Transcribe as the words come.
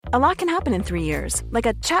A lot can happen in 3 years, like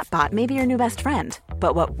a chatbot may be your new best friend.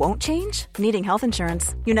 But what won't change? Needing health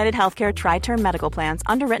insurance. United Healthcare Tri-Term Medical Plans,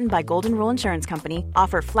 underwritten by Golden Rule Insurance Company,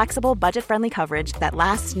 offer flexible, budget-friendly coverage that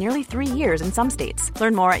lasts nearly 3 years in some states.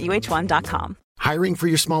 Learn more at uh1.com. Hiring for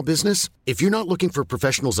your small business? If you're not looking for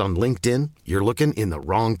professionals on LinkedIn, you're looking in the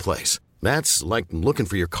wrong place. That's like looking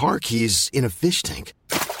for your car keys in a fish tank.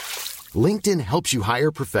 LinkedIn helps you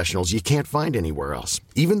hire professionals you can't find anywhere else,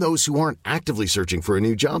 even those who aren't actively searching for a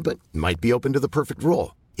new job but might be open to the perfect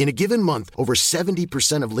role. In a given month, over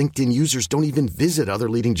 70% of LinkedIn users don't even visit other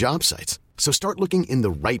leading job sites. So start looking in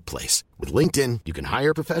the right place. With LinkedIn, you can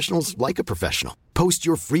hire professionals like a professional. Post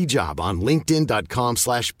your free job on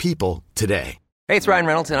linkedin.com/people today. Hey, it's Ryan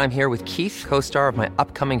Reynolds, and I'm here with Keith, co-star of my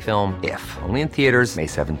upcoming film, If, only in theaters May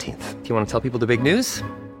 17th. Do you want to tell people the big news?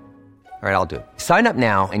 All right, I'll do it. Sign up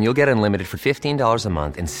now and you'll get unlimited for $15 a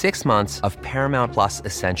month and 6 months of Paramount Plus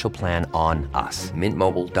Essential Plan on us.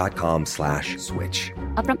 MintMobile.com/switch.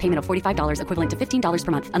 Upfront payment of $45 equivalent to $15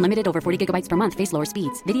 per month. Unlimited over 40 gigabytes per month. Face lower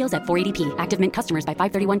speeds. Videos at 480p. Active Mint customers by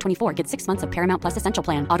 531.24 get 6 months of Paramount Plus Essential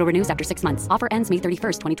Plan. Auto renews after 6 months. Offer ends May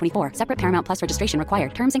 31st, 2024. Separate Paramount Plus registration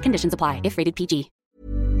required. Terms and conditions apply if rated PG.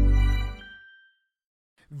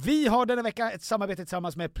 Vi har denna vecka ett samarbete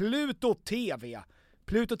tillsammans med Pluto TV.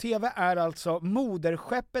 Pluto TV är alltså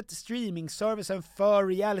moderskeppet streamingservicen för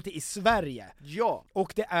reality i Sverige. Ja.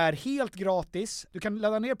 Och det är helt gratis. Du kan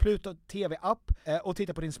ladda ner Pluto TV-app och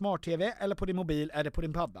titta på din smart-tv eller på din mobil eller på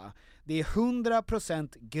din padda. Det är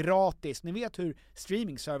 100% gratis. Ni vet hur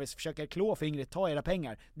streamingservice försöker klåfingrigt ta era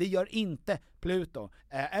pengar. Det gör inte Pluto.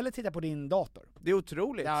 Eller titta på din dator. Det är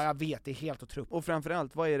otroligt. Ja, jag vet. Det är helt otroligt. Och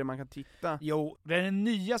framförallt, vad är det man kan titta? Jo, det är den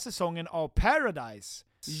nya säsongen av Paradise.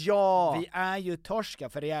 Ja! Vi är ju torska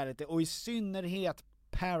för reality och i synnerhet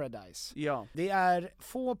Paradise. Ja. Det är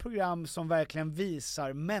få program som verkligen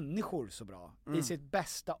visar människor så bra. I sitt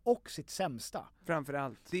bästa och sitt sämsta.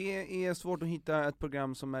 Framförallt. Det är svårt att hitta ett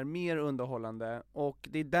program som är mer underhållande. Och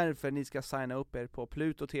det är därför ni ska signa upp er på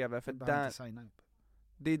Pluto TV. För det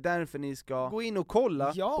är därför ni ska gå in och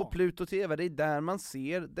kolla på Pluto TV. Det är där man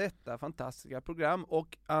ser detta fantastiska program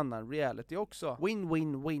och annan reality också. Win,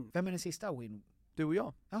 win, win. Vem är den sista win? Du och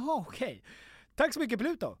jag. Jaha, okej. Tack så mycket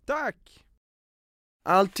Pluto. Tack.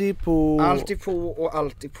 Alltid på. Alltid på och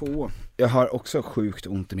alltid på. Jag har också sjukt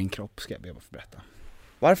ont i min kropp, ska jag be att få berätta.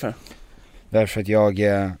 Varför? Därför att jag,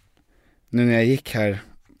 nu när jag gick här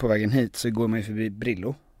på vägen hit så går man ju förbi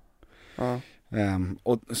Brillo. Ja.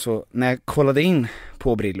 Och så när jag kollade in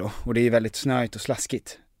på Brillo, och det är väldigt snöigt och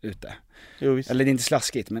slaskigt ute. Jo, visst. Eller det är inte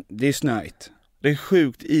slaskigt, men det är snöigt. Det är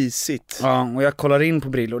sjukt isigt. Ja, och jag kollar in på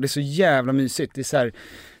Brillo och det är så jävla mysigt. Det är så här,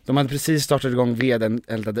 de hade precis startat igång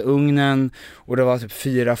vedeldade ugnen och det var typ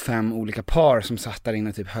 4-5 olika par som satt där inne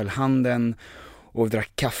och typ höll handen och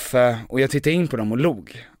drack kaffe. Och jag tittade in på dem och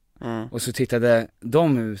log. Och så tittade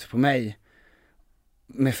de ut på mig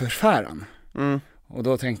med förfäran. Och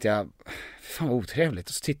då tänkte jag, fan vad otrevligt.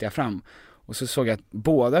 Och så tittade jag fram och så såg jag att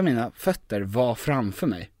båda mina fötter var framför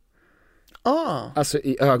mig. Alltså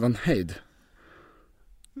i ögonhöjd.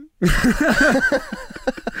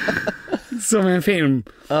 Som en film.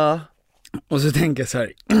 Och så tänker jag så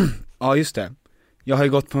här. Ja, just det. Jag har ju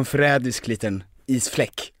gått på en förrädisk liten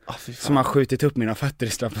isfläck som har skjutit upp mina fötter i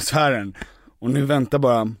stratosfären. Och nu väntar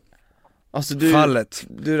bara fallet.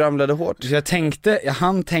 Du ramlade hårt. Så jag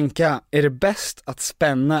hann tänka, är det bäst att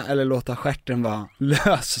spänna eller låta stjärten vara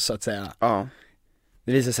lös så att säga? Ja.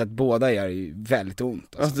 Det visar sig att båda gör ju väldigt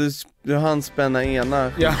ont. Alltså du hann spänna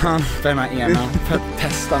ena. Jag hann spänna ena för att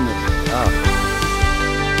testa nu. Ja.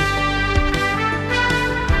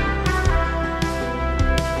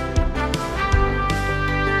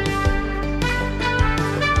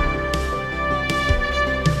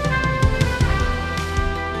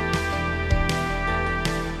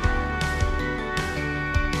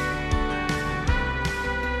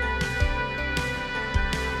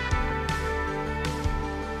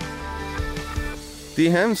 Det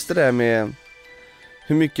är hemskt det där med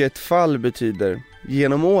hur mycket ett fall betyder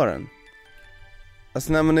genom åren.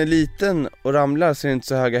 Alltså när man är liten och ramlar så är det inte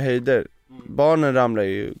så höga höjder. Barnen ramlar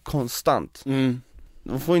ju konstant.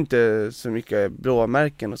 De får inte så mycket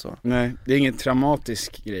blåmärken och så. Nej, det är ingen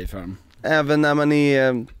traumatisk grej för dem. Även när man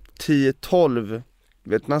är 10-12,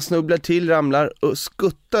 vet man snubblar till, ramlar och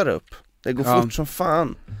skuttar upp. Det går fort som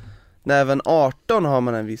fan. När även 18 har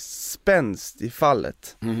man en viss spänst i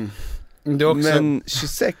fallet. Det också... Men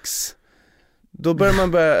 26, då börjar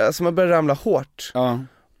man börjar ramla hårt.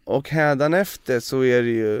 Och hädanefter så är det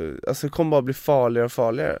ju, alltså det kommer bara bli farligare och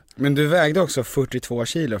farligare. Men du vägde också 42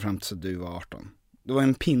 kilo fram till så du var 18. Du var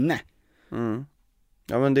en pinne.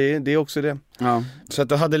 Ja, men det är också det. Ja, så att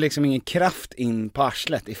du hade liksom ingen kraft in på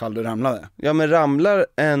arslet ifall du ramlade. Ja, men ramlar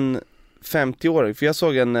en 50-årig, för jag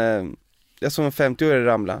såg en 50-årig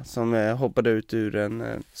ramla som hoppade ut ur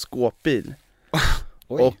en skåpbil.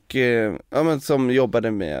 Och ja, men som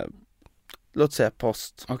jobbade med, låt säga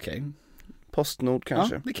post. Okej. Postnord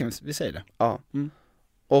kanske. Ja, det kan vi säga det. Ja.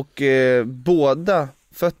 Och båda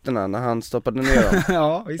fötterna när han stoppade ner dem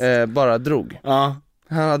ja, visst. Bara drog. Ja.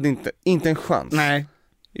 Han hade inte en chans. Nej.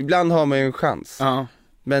 Ibland har man ju en chans. Ja.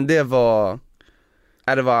 Men det var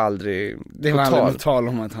aldrig det var aldrig tal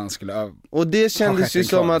om att han skulle och det kändes ju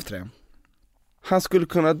som att han skulle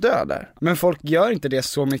kunna dö där. Men folk gör inte det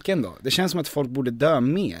så mycket ändå. Det känns som att folk borde dö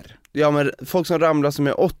mer. Ja, men folk som ramlar som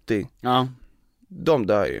är 80, de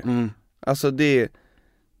dör ju. Alltså det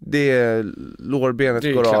lårbenet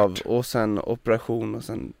går klart av och sen operation och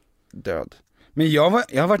sen död. Men jag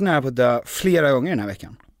har varit nära på att dö flera gånger den här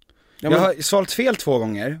veckan. Jag har svalt fel 2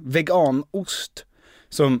 gånger. Veganost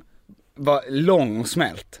som var lång och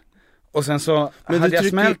smält. Och sen så hade jag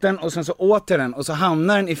smält den och sen så åt jag den och så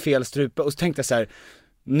hamnar den i fel strupe och så tänkte jag så här: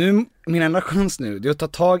 nu, min enda chans nu, det är att ta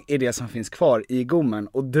tag i det som finns kvar i gommen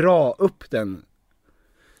och dra upp den.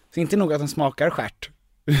 Så inte nog att den smakar skärt,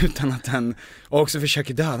 utan att den också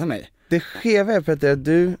försöker döda mig. Det skeva är, Petter, att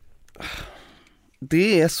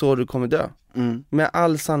det är så du kommer dö. Med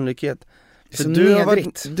all sannolikhet. För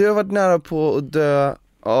du har varit nära på att dö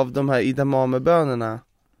av de här edamamebönorna.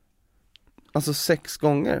 Alltså 6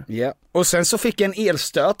 gånger. Ja. Yeah. Och sen så fick jag en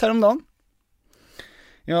elstöt häromdagen.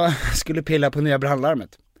 Jag skulle pilla på nya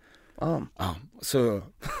brandlarmet. Ja, så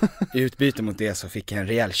i utbyte mot det så fick jag en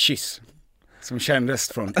rejäl kyss. Som kändes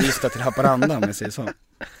från Ystad till Haparanda, om jag säger så.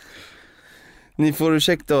 Ni får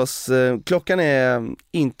ursäkta oss, klockan är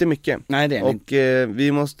inte mycket. Nej, det är och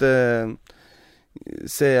vi måste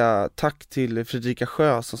säga tack till Fredrika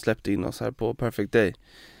Sjö som släppte in oss här på Perfect Day.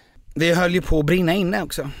 Det höll ju på att brinna inne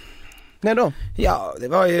också. Nej då? Ja, det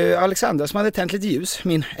var ju Alexandra som hade tänt lite ljus,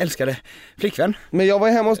 min älskade flickvän. Men jag var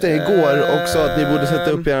hemma hos dig igår och sa att ni borde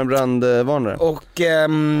sätta upp er brandvarnare. Och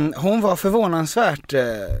hon var förvånansvärt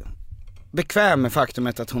bekväm med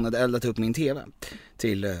faktumet att hon hade eldat upp min tv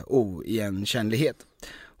till oigenkännlighet.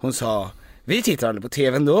 Hon sa: vi tittar aldrig på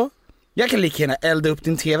tvn då. Jag kan lika gärna elda upp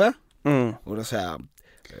din tv. Och då sa jag: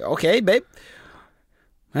 okej, babe.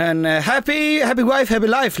 Men happy wife, happy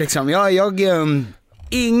life liksom. Jag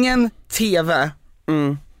ingen tv,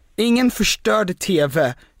 ingen förstörd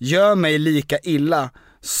tv gör mig lika illa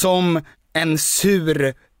som en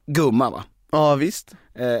sur gumma, va? Ja, visst.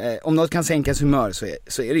 Om något kan sänkas humör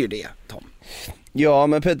så är det ju det, Tom. Ja,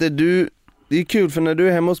 men Petter, det är kul för när du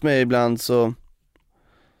är hemma hos mig ibland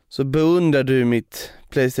så beundrar du mitt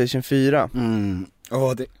PlayStation 4. Det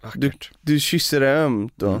är vackert. Du kysser det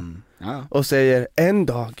ömt och säger en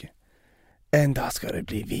dag ska det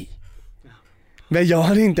bli vi. Men jag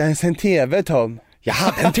har inte ens en tv, Tom. Jag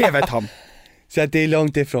hade en tv, Tom. Så att det är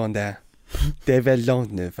långt ifrån det. Det är väl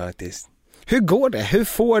långt nu faktiskt. Hur går det? Hur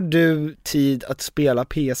får du tid att spela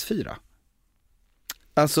PS4?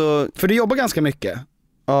 Alltså, för du jobbar ganska mycket.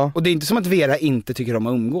 Ja. Och det är inte som att Vera inte tycker om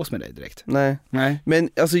att umgås med dig direkt. Nej. Men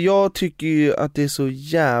alltså jag tycker ju att det är så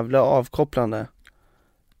jävla avkopplande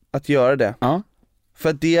att göra det. Ja. För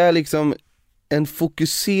att det är liksom en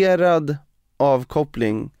fokuserad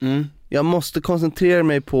avkoppling. Jag måste koncentrera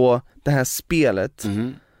mig på det här spelet.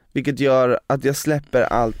 Vilket gör att jag släpper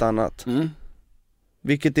allt annat.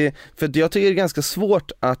 Vilket är, för att jag tycker det är ganska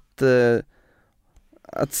svårt att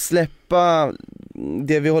släppa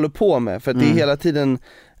det vi håller på med. För att det är hela tiden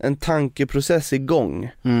en tankeprocess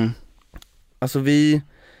igång. Alltså vi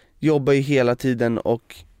jobbar ju hela tiden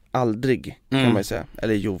och aldrig, kan man ju säga.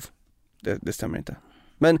 Eller jo, det stämmer inte.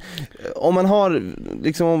 Men om man har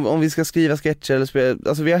liksom, om vi ska skriva sketcher eller spela,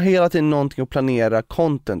 alltså vi har hela tiden någonting att planera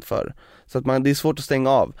content för. Så att det är svårt att stänga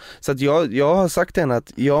av. Så att jag har sagt till henne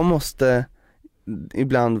att jag måste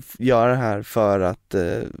ibland göra det här för att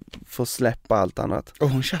få släppa allt annat. Och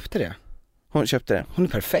hon köpte det? Hon köpte det. Hon är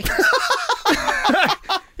perfekt.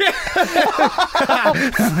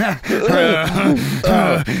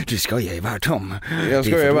 Du skojar ju bara, Tom. Jag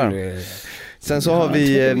skojar ju bara. Sen så har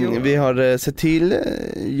vi har sett till,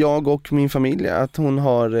 jag och min familj, att hon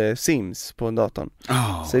har Sims på datorn.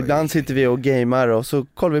 Så ibland sitter vi och gamer och så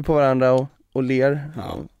kollar vi på varandra och ler.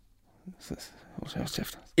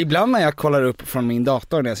 Ibland när jag kollar upp från min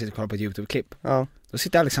dator när jag sitter och kollar på ett YouTube-klipp, då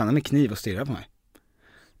sitter Alexandra med kniv och stirrar på mig.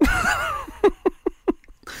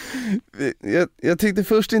 Jag tyckte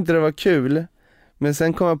först inte det var kul, men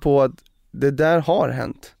sen kom jag på att det där har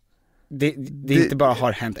hänt. Det inte bara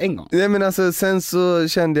har hänt en gång. Nej, men alltså sen så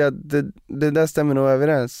kände jag att det där stämmer nog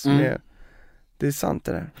överens med, det är sant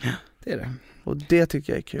det där. Ja, det är det. Och det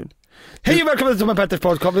tycker jag är kul. Hej och välkommen till Tom och Petters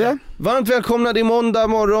podcast. Varmt välkomna, det är måndag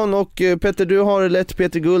morgon och Petter, du har lätt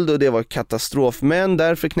Peter Guld och det var katastrof. Men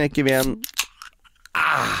därför knäcker vi en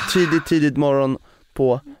tidigt morgon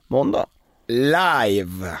på måndag.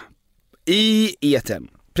 Live i etern.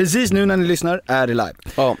 Precis nu när ni lyssnar är det live.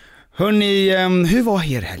 Ja. Hörrni, hur var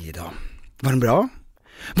er helg idag? Var den bra?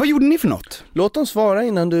 Vad gjorde ni för något? Låt oss svara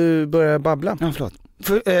innan du börjar babbla. Ja, förlåt.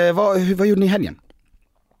 Vad gjorde ni i helgen?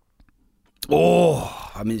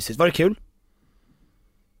 Vad mysigt. Var det kul?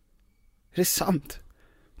 Är det sant?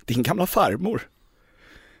 Din gamla farmor.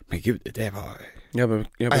 Men gud, det var... Jag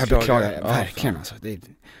beklagar verkligen alltså.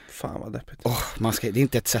 Fan vad deppigt. Det är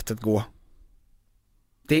inte ett sätt att gå.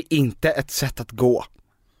 Det är inte ett sätt att gå.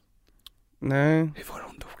 Nej. Hur var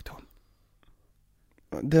hon dog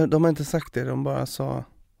då? De har inte sagt det, de bara sa...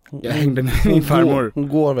 Jag hängde med min farmor. Hon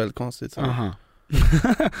går väldigt konstigt. Så. Aha.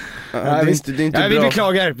 Det är inte bra. Vi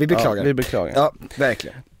beklagar. Ja, vi beklagar. Ja,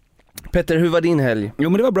 verkligen. Petter, hur var din helg? Jo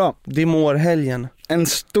men det var bra. Dimorhelgen. En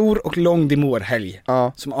stor och lång Dimorhelg.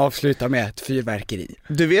 Ja. Som avslutar med ett fyrverkeri.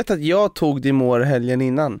 Du vet att jag tog Dimorhelgen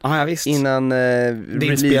innan? Ja, visst. Innan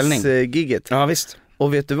release-gigget. Ja, visst.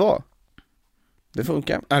 Och vet du vad? Det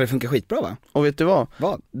funkar. Ja, det funkar skitbra va? Och vet du vad?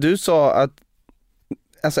 Vad? Du sa att,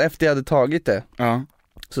 alltså efter jag hade tagit det, ja.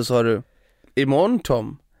 Så sa du, imorgon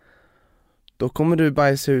Tom, då kommer du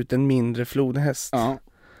bajsa ut en mindre flodhäst. Ja.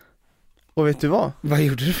 Och vet du vad? Vad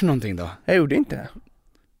gjorde du för någonting då? Jag gjorde inte det.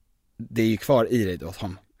 Det är ju kvar i dig då,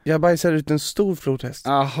 Tom. Jag bajsade ut en stor flodhäst.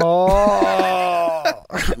 Aha.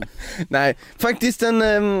 Nej, faktiskt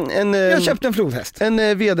jag köpte en flodhäst. En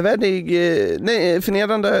vedervärdig,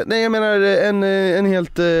 förnedrande, jag menar en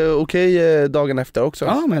helt okej dagen efter också.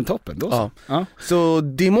 Ja, men toppen, då så. Ja. Ja. Så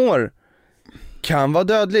Dimor kan vara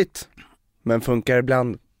dödligt, men funkar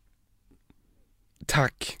ibland.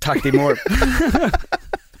 Tack Dimor.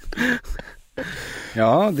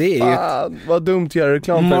 Ja, det är ju vad dumt att göra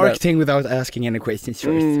reklam för marketing without asking any questions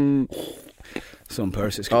first. Som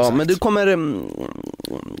Percy skulle sagt. Men du kommer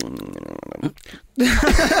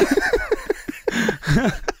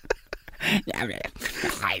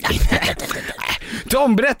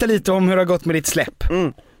Tom, berätta lite om hur det har gått med ditt släpp.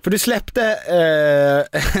 För du släppte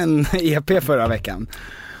en EP förra veckan.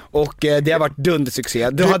 Och det har varit dundersuccé.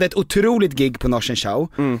 Du hade ett otroligt gig på Norsen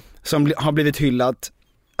Show som har blivit hyllat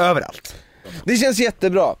överallt. Det känns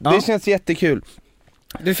jättebra, det känns jättekul.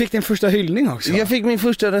 Du fick din första hyllning också. Jag fick min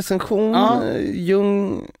första recension,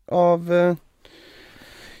 Jung av...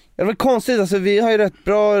 Det var konstigt, alltså vi har ju rätt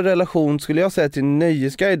bra relation skulle jag säga till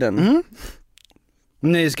Nöjesguiden.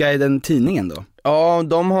 Nöjesguiden, tidningen då? Ja,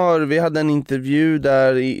 vi hade en intervju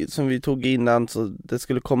där som vi tog innan så det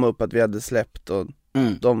skulle komma upp att vi hade släppt och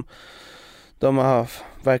de har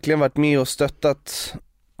verkligen varit med och stöttat.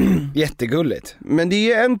 Jättegulligt. Men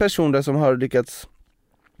det är en person där som har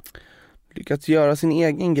lyckats göra sin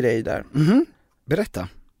egen grej där. Berätta.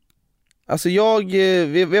 Alltså vi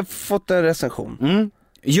har fått en recension.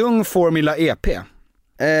 Jung Formula EP.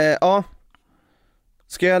 Ja.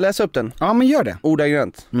 Ska jag läsa upp den? Ja, men gör det.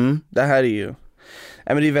 Ordagrant. Det här är ju... Nej,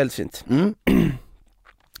 men det är väldigt fint.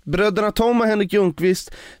 Bröderna Tom och Henrik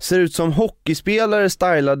Ljungqvist ser ut som hockeyspelare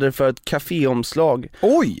stylade för ett kaféomslag.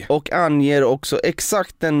 Oj! Och anger också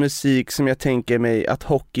exakt den musik som jag tänker mig att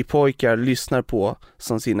hockeypojkar lyssnar på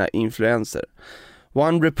som sina influenser.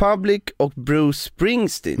 One Republic och Bruce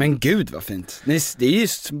Springsteen. Men gud vad fint. Det är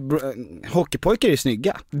just hockeypojkar är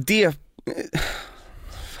snygga.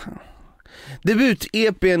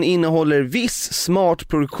 Debut-EPn innehåller viss smart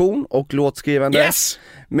produktion och låtskrivande. Yes!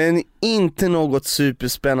 Men inte något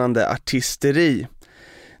superspännande artisteri.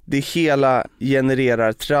 Det hela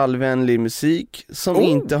genererar trallvänlig musik som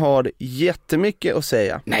inte har jättemycket att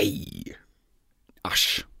säga. Nej.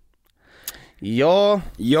 Asch. Ja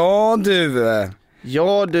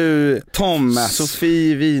du Thomas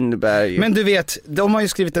Sofie Winberg. Men du vet, de har ju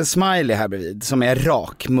skrivit en smiley här bredvid som är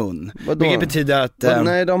rak mun. Vadå? Vilket betyder att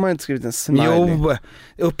nej, de har inte skrivit en smiley. Jo,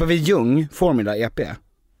 uppe vid Jung Formula EP.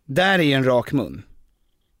 Där är en rak mun.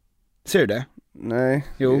 Ser du det? Nej,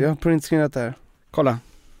 jo. Jag har printscreenat där. Kolla.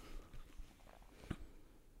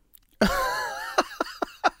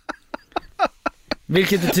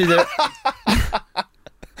 Vilket betyder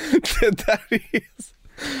det där är...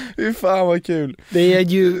 Hur fan vad kul. Det är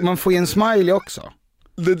ju, man får ju en smiley också.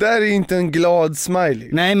 Det där är inte en glad smiley.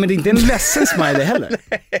 Nej, men det är inte en ledsen smiley heller.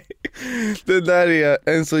 Nej. Det där är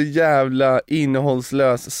en så jävla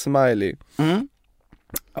innehållslös smiley.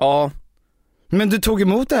 Ja. Men du tog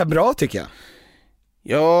emot det här bra tycker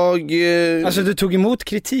jag. Alltså du tog emot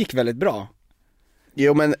kritik väldigt bra.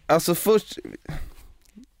 Jo men alltså först...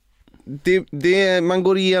 man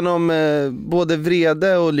går igenom både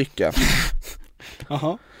vrede och lycka.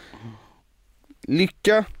 Jaha.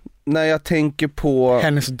 Lycka när jag tänker på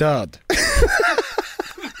hennes död.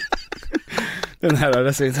 Den här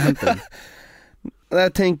recensenten. När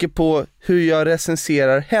jag tänker på hur jag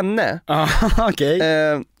recenserar henne. Okej.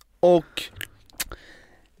 Och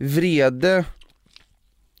vrede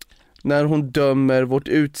när hon dömer vårt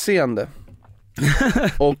utseende.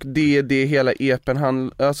 Och det är det hela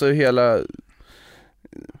epen alltså hela.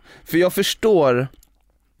 För jag förstår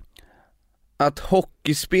att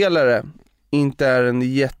hockeyspelare inte är en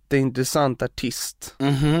jätteintressant artist.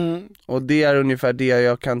 Och det är ungefär det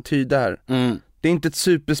jag kan tyda här. Det är inte ett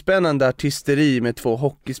superspännande artisteri med 2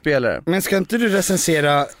 hockeyspelare. Men ska inte du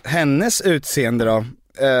recensera hennes utseende då?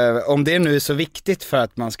 Om det nu är så viktigt för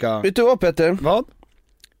att man ska... Vet du vad, Peter? Vad?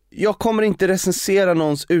 Jag kommer inte recensera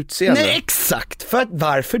någons utseende. Nej, exakt! För att,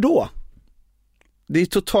 varför då? Det är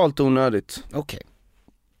totalt onödigt. Okej.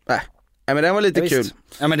 Nej, men det var lite kul.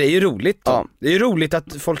 Ja, men det är ju roligt då. Ja. Det är ju roligt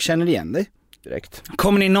att folk känner igen dig. Direkt.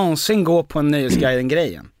 Kommer ni någonsin gå på en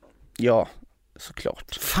Nöjesguiden-grejen? Ja,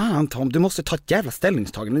 såklart. Fan Tom, du måste ta ett jävla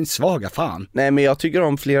ställningstagande, din svaga fan. Nej, men jag tycker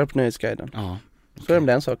om flera på Nöjesguiden. Ja. Så är det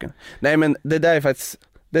med den saken. Nej, men det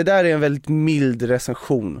där är en väldigt mild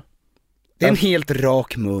recension. Det är en helt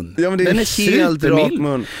rak mun. Ja, men det är en helt rak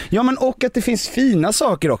mun. Ja, men och att det finns fina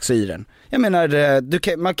saker också i den. Jag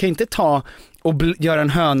menar, man kan inte ta och göra en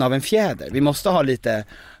höna av en fjäder. Vi måste ha lite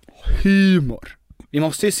humor. Vi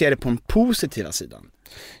måste ju se det på den positiva sidan.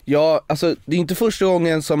 Ja, alltså det är inte första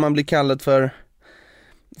gången som man blir kallad för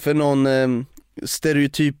någon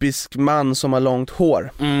stereotypisk man som har långt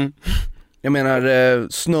hår. Jag menar,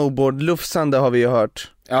 snowboardlufsande har vi ju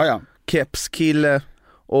hört. Ja. Kepskille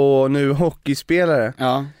och nu hockeyspelare.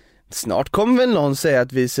 Ja. Snart kommer väl någon säga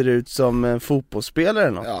att vi ser ut som fotbollsspelare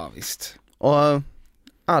eller något. Ja, visst. Och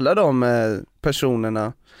alla de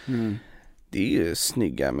personerna, det är ju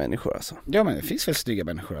snygga människor alltså. Ja, men det finns väl snygga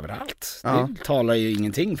människor överallt. Ja. Det talar ju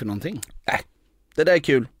ingenting för någonting. Det där är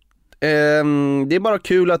kul. Det är bara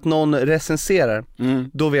kul att någon recenserar.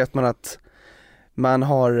 Då vet man att man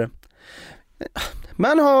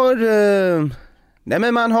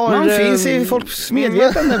finns i folks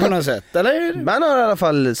medvetande på något sätt, eller? Man har i alla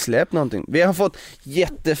fall släppt någonting. Vi har fått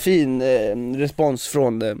jättefin respons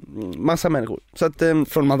från massa människor. Så att,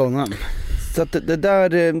 från Madonna. Så att det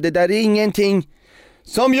där är ingenting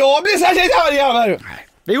som jag blir särskilt arg över.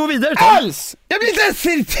 Vi går vidare, Tom. Alls! Jag blir inte ens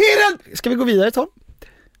irriterad. Ska vi gå vidare, Tom?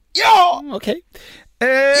 Ja! Okej.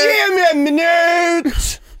 Ge mig en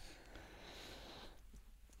minut!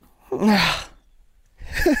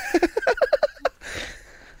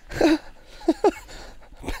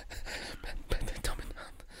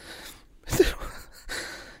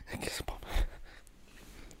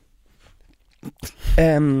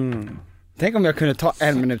 Tänk om jag kunde ta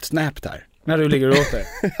 1 minut snap där när du ligger och åter.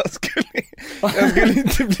 jag skulle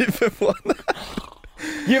inte bli förvånad.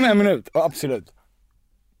 Ge mig 1 minut, absolut.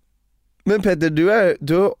 Men Petter,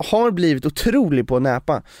 du har blivit otrolig på att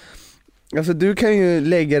näpa. Alltså du kan ju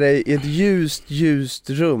lägga dig i ett ljust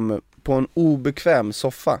rum på en obekväm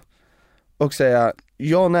soffa och säga,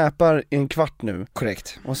 jag näpar i 1 kvart nu.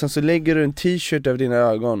 Korrekt. Och sen så lägger du en t-shirt över dina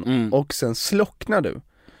ögon och sen slocknar du.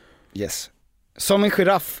 Yes. Som en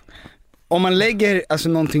giraff. Om man lägger alltså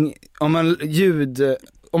någonting,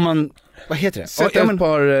 vad heter det? Sätt ett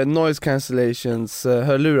par noise cancellations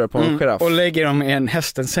hörlurar på en giraff. Och lägger dem i en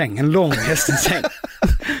hästensäng, en lång hästensäng.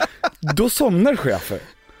 Då somnar giraffer.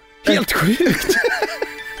 Helt sjukt.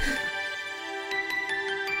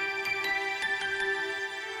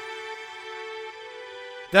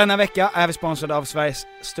 Denna vecka är vi sponsrade av Sveriges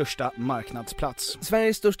största marknadsplats.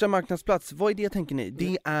 Sveriges största marknadsplats, vad är det tänker ni?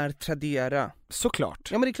 Det är Tradera. Såklart.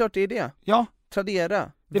 Ja, men det är klart det är det. Ja.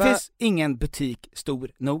 Tradera. Det finns ingen butik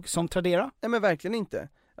stor nog som Tradera. Nej, men verkligen inte.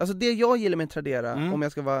 Alltså det jag gillar med Tradera, om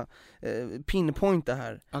jag ska vara pinpointa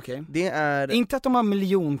här, det är... Inte att de har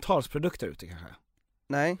miljontals produkter ute kanske.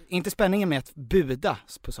 Nej. Inte spänningen med att buda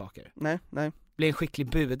på saker. Nej. Bli en skicklig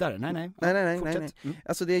budare, nej. Nej.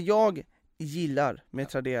 Alltså det jag gillar med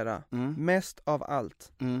Tradera, mest av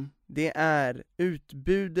allt, det är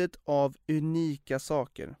utbudet av unika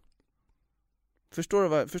saker. Förstår du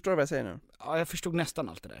vad jag säger nu? Ja, jag förstod nästan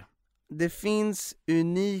allt det där. Det finns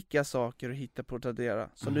unika saker att hitta på Tradera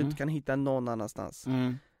som du inte kan hitta någon annanstans.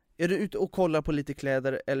 Är du ute och kollar på lite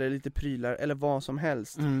kläder eller lite prylar eller vad som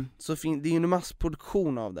helst, så det är ju en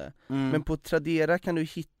massproduktion av det. Men på Tradera kan du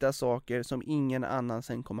hitta saker som ingen annan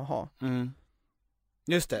sen kommer ha.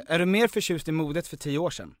 Just det, är du mer förtjust i modet för 10 år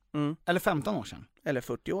sedan? Eller 15 år sedan? Eller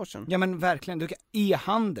 40 år sedan. Ja men verkligen,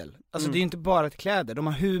 e-handel, alltså det är ju inte bara ett kläder, de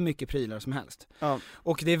har hur mycket prylar som helst. Ja.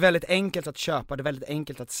 Och det är väldigt enkelt att köpa, det är väldigt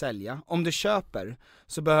enkelt att sälja. Om du köper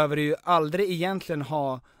så behöver du ju aldrig egentligen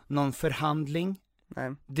ha någon förhandling.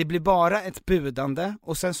 Nej. Det blir bara ett budande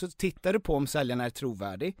och sen så tittar du på om säljaren är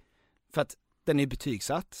trovärdig. För att den är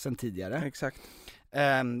betygsatt sen tidigare. Exakt.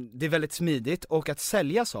 Det är väldigt smidigt, och att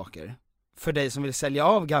sälja saker för dig som vill sälja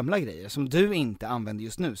av gamla grejer som du inte använder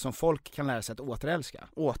just nu, som folk kan lära sig att återälska.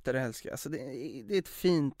 Återälska, alltså det är ett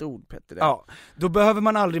fint ord, Petter. Ja, då behöver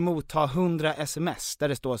man aldrig motta 100 sms där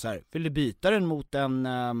det står så här: vill du byta den mot en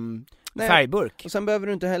färgburk? Och sen behöver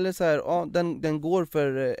du inte heller så här, den går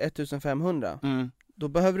för 1500. Då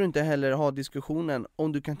behöver du inte heller ha diskussionen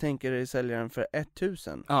om du kan tänka dig sälja den för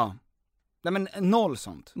 1000. Ja. Nej men noll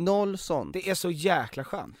sånt. Det är så jäkla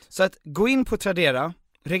skönt. Så att gå in på Tradera,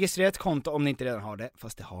 registrera ett konto om ni inte redan har det,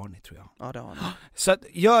 fast det har ni tror jag. Ja, det har ni. Så att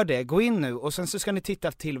gör det, gå in nu och sen så ska ni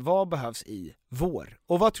titta till vad behövs i vår.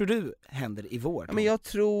 Och vad tror du händer i vår? Ja, men jag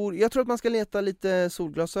tror att man ska leta lite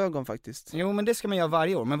solglasögon faktiskt. Jo men det ska man göra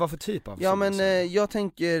varje år, men vad för typ av solglasögon? Men jag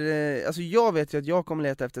tänker, alltså jag vet ju att jag kommer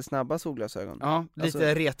leta efter snabba solglasögon. Ja, lite alltså,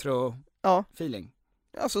 retro feeling.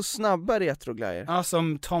 Alltså snabba retrogrejer. Ja,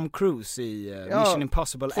 som Tom Cruise i Mission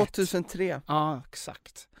Impossible 2003. Ja,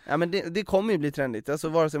 exakt. Ja men det kommer ju bli trendigt, alltså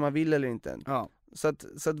vare sig man vill eller inte. Ja. Så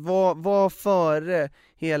att var före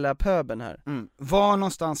hela pöben här. Var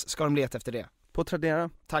någonstans ska de leta efter det? På Tradera.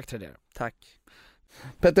 Tack Tradera. Tack.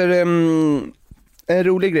 Petter, en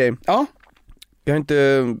rolig grej. Ja. Jag har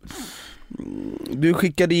inte... Du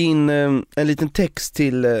skickade in en liten text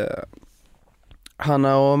till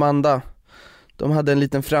Hanna och Amanda. De hade en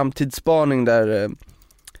liten framtidsspaning där.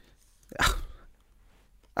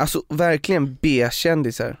 Alltså verkligen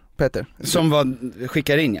B-kändisar, Petter. Som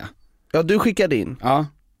skickar in, ja. Ja, du skickade in. Ja.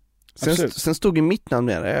 Sen stod ju mitt namn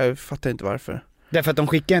med. Jag fattar inte varför. Därför att de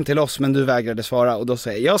skickade en till oss, men du vägrade svara. Och då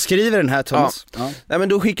säger jag skriver den här, Thomas. Ja. Nej, men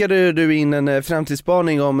då skickade du in en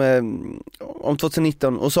framtidsspaning om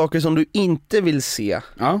 2019 och saker som du inte vill se.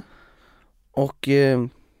 Ja. Och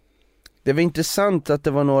det var intressant att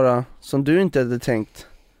det var några som du inte hade tänkt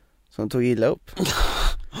som tog illa upp.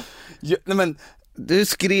 Ja, nej men du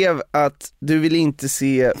skrev att du vill inte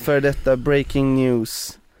se för detta breaking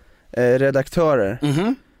news redaktörer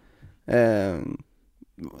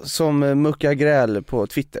som muckar gräl på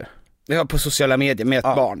Twitter. Ja, på sociala medier med ett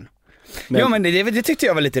barn. Men, ja, men det tyckte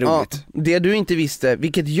jag var lite roligt. Ja, det du inte visste,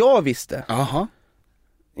 vilket jag visste,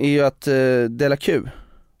 är ju att Della Q,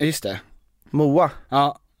 just det, Moa,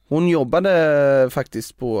 hon jobbade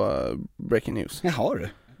faktiskt på Breaking News. Jaha du.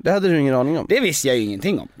 Det hade du ingen aning om. Det visste jag ju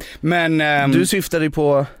ingenting om. Men du syftade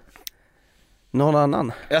på någon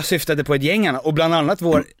annan. Jag syftade på ett gäng och bland annat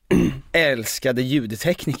vår älskade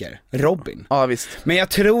ljudtekniker Robin. Ja, visst. Men jag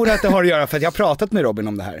tror att det har att göra, för att jag har pratat med Robin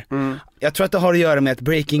om det här. Jag tror att det har att göra med att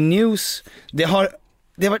Breaking News, det har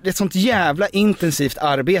varit ett sånt jävla intensivt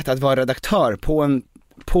arbete att vara redaktör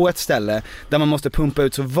på ett ställe där man måste pumpa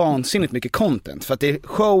ut så vansinnigt mycket content, för att det är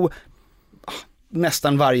show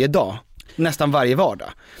nästan varje dag, nästan varje vardag.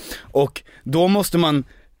 Och då måste man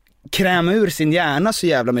kräma ur sin hjärna så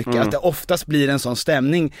jävla mycket att det oftast blir en sån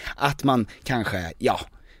stämning att man kanske,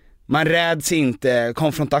 man räds inte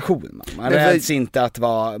konfrontation, man räds inte att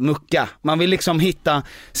vara mucka. Man vill liksom hitta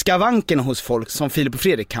skavanken hos folk som Filip och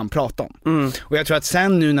Fredrik kan prata om. Och jag tror att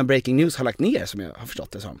sen nu när Breaking News har lagt ner, som jag har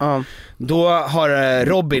förstått det som, då har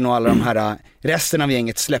Robin och alla de här resten av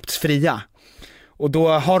gänget släppts fria. Och då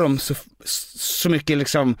har de så mycket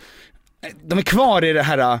liksom, de är kvar i det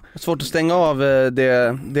här. Svårt att stänga av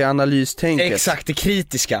det analystänket. Exakt, det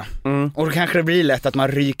kritiska. Och då kanske det blir lätt att man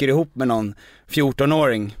ryker ihop med någon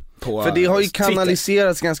 14-åring på för det har ju Twitter.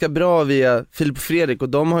 Kanaliserats ganska bra via Filip och Fredrik, och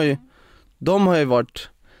de har ju varit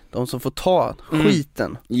de som får ta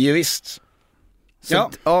skiten. Jo, visst.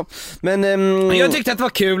 Så men jag tyckte att det var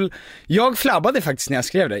kul. Jag flabbade faktiskt när jag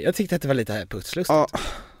skrev det. Jag tyckte att det var lite putslustigt.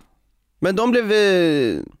 Men de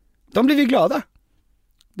blev ju glada.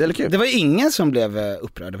 Det var ingen som blev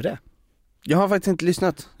upprörd över det. Jag har faktiskt inte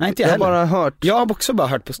lyssnat. Nej, inte jag har heller. bara hört. Jag har också bara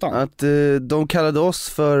hört på stan att de kallade oss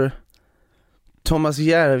för Thomas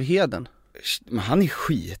Järvheden. Men han är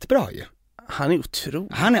skitbra ju. Han är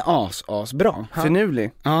otrolig. Han är asbra.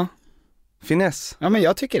 Finurlig. Ja. Finess. Ja, men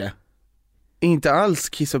jag tycker det. Inte alls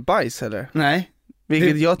kiss och bajs heller. Nej.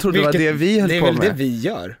 Vilket jag trodde var det vi höll på med. Det är väl det vi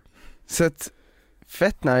gör. Så att,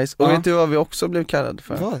 fett nice. Och vet du vad vi också blev kallade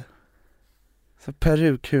för? Vad? Så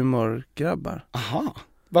perukhumorgrabbar. Aha,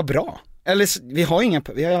 vad bra. Eller vi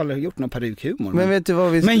har aldrig gjort någon perukhumor. Men vet du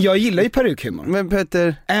vad vi... Men jag gillar ju perukhumor. Men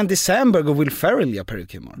Petter... Andy Samberg och Will Ferrell gör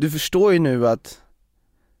perukhumor. Du förstår ju nu att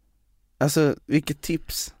Alltså, vilket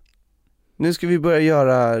tips. Nu ska vi börja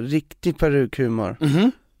göra riktig perukhumor.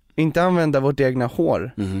 Inte använda vårt egna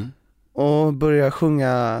hår. Och börja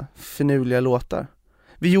sjunga finurliga låtar.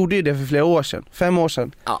 Vi gjorde ju det för flera år sedan. 5 år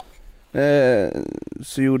sedan. Ja.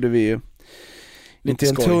 Så gjorde vi ju inte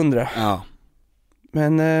helt 100. Ja.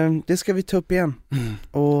 Men det ska vi ta upp igen.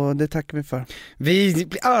 Och det tackar vi för. Vi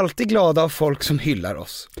blir alltid glada av folk som hyllar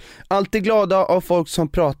oss. Alltid glada av folk som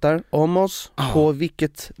pratar om oss på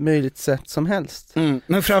vilket möjligt sätt som helst.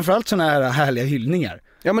 Men framförallt såna här härliga hyllningar.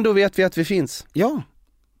 Ja, men då vet vi att vi finns. Ja,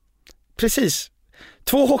 precis.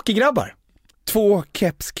 2 hockeygrabbar. 2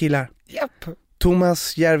 kepskillar. Japp.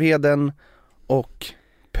 Thomas Järvheden och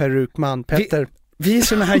perukman Petter. Vi är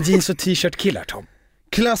såna här jeans- och t-shirt-killar, Tom.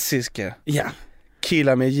 Klassiska. Ja.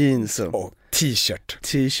 Killar med jeans och t-shirt.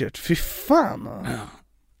 T-shirt, fy fan.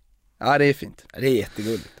 Ja, det är fint. Det är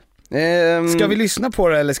jättegulligt. Ska vi lyssna på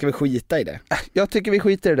det eller ska vi skita i det? Jag tycker vi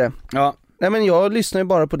skiter i det. Ja. Nej, men jag lyssnar ju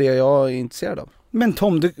bara på det jag är intresserad av. Men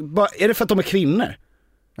Tom, är det för att de är kvinnor?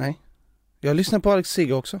 Nej. Jag lyssnar på Alex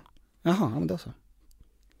Sigge också. Jaha, men då så.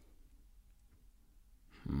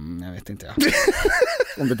 Jag vet inte.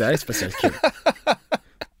 Om det där är speciellt kul.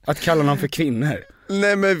 Att kalla någon för kvinnor.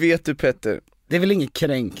 Nej, men vet du, Petter, det är väl ingen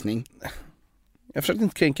kränkning. Jag försökte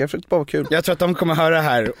inte kränka, jag försökte bara vara kul. Jag tror att de kommer höra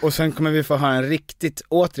här och sen kommer vi få höra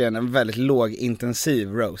en väldigt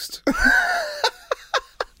lågintensiv roast.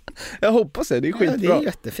 Jag hoppas det är skitbra. Ja, det är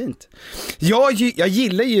jättefint. Jag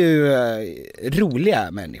gillar ju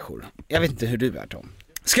roliga människor. Jag vet inte hur du är, Tom.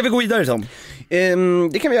 Ska vi gå vidare, Tom?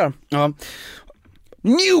 Det kan vi göra. Ja.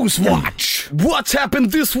 Newswatch! What's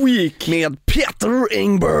happened this week? Med Petter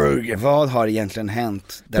Engberg. Vad har egentligen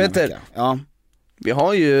hänt denna vecka? Ja. Vi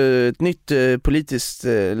har ju ett nytt politiskt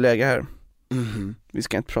läge här. Vi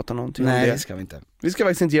ska inte prata någonting om det. Nej, det ska vi inte. Vi ska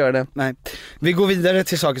faktiskt inte göra det. Nej. Vi går vidare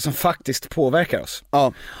till saker som faktiskt påverkar oss.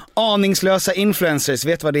 Ja. Aningslösa influencers,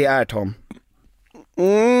 vet vad det är, Tom?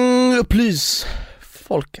 Upplys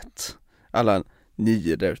folket. Alla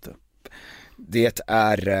ni där ute. Det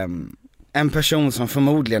är en person som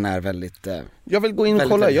förmodligen är väldigt jag vill gå in och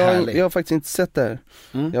kolla, jag har faktiskt inte sett det här.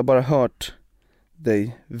 Jag har bara hört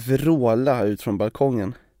dig vråla ut från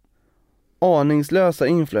balkongen. Aningslösa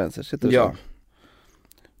influencers, heter det så?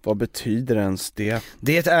 Vad betyder ens det?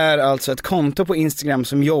 Det är alltså ett konto på Instagram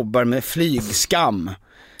som jobbar med flygskam.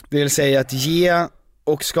 Det vill säga att ge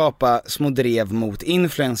och skapa små drev mot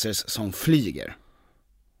influencers som flyger.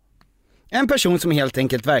 En person som helt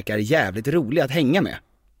enkelt verkar jävligt rolig att hänga med.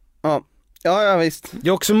 Ja, visst. Det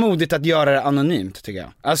är också modigt att göra det anonymt, tycker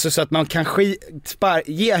jag. Alltså så att man kan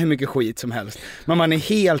ge hur mycket skit som helst, men man är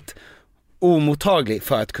helt omottaglig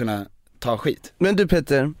för att kunna ta skit. Men du,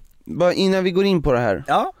 Petter, bara innan vi går in på det här.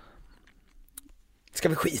 Ja. Ska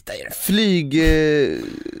vi skita i det?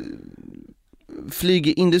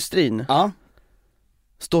 Flygindustrin. Ja.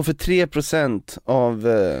 Står för 3% av...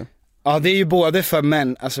 Ja, det är ju både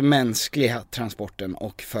för mänskliga transporten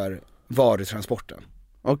och för varutransporten.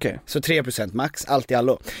 Okej. Så 3% max, allt i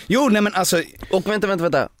allo. Jo, nej men alltså... Och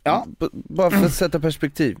vänta. Ja. Bara för att sätta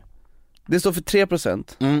perspektiv. Det står för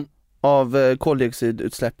 3% av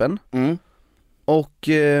koldioxidutsläppen. Och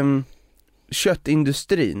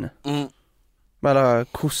köttindustrin. Med alla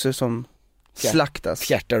kossor som slaktas.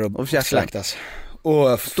 Fjärtar och slaktas.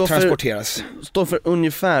 Och transporteras. Står för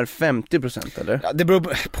ungefär 50%, eller? Ja, det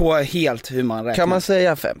beror på helt hur man räknar. Kan man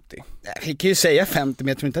säga 50? Jag kan ju säga 50, men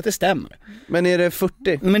jag tror inte att det stämmer. Men är det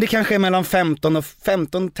 40? Men det kanske är mellan 15 och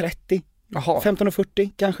 30. Jaha. 15 och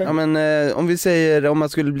 40 kanske. Ja, men om vi säger, om man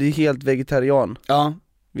skulle bli helt vegetarian. Ja.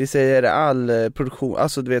 Vi säger all produktion,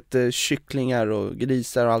 alltså du vet kycklingar och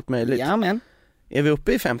grisar och allt möjligt. Ja, men. Är vi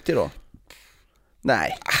uppe i 50 då?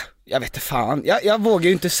 Nej. Jag vet inte fan, jag vågar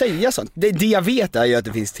ju inte säga sånt. Det jag vet är ju att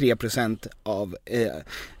det finns 3% av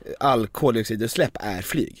all koldioxidutsläpp är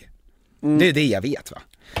flyg. Det är det jag vet, va.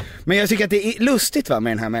 Men jag tycker att det är lustigt, va,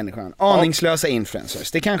 med den här människan. Aningslösa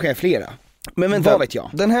influencers, det kanske är flera. Men vänta, vad vet jag?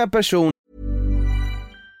 Den här personen...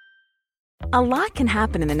 A lot can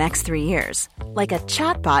happen in the next 3 years. Like a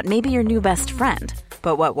chatbot may be your new best friend.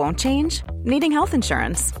 But what won't change? Needing health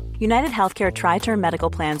insurance. United Healthcare Tri-Term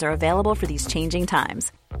Medical Plans are available for these changing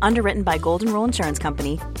times. Underwritten by Golden Rule Insurance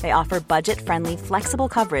Company, they offer budget-friendly, flexible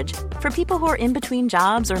coverage for people who are in between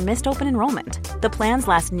jobs or missed open enrollment. The plans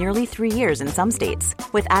last nearly 3 years in some states,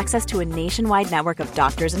 with access to a nationwide network of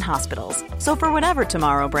doctors and hospitals. So for whatever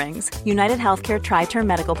tomorrow brings, United Healthcare Tri-Term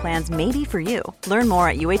Medical Plans may be for you. Learn more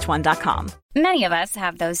at uh1.com. Many of us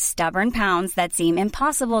have those stubborn pounds that seem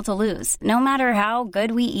impossible to lose, no matter how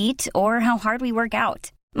good we eat or how hard we work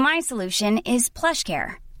out. My solution is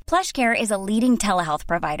PlushCare. PlushCare is a leading telehealth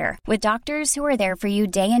provider with doctors who are there for you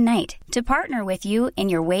day and night to partner with you in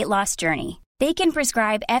your weight loss journey. They can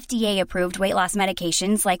prescribe FDA-approved weight loss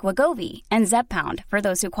medications like Wegovy and Zepbound for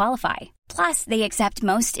those who qualify. Plus, they accept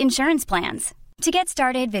most insurance plans. To get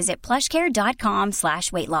started, visit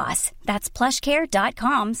plushcare.com/weightloss. That's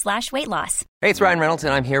plushcare.com/weightloss. Hey, it's Ryan Reynolds,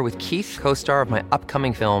 and I'm here with Keith, co-star of my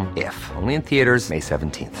upcoming film, If, only in theaters May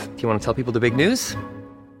 17th. Do you want to tell people the big news?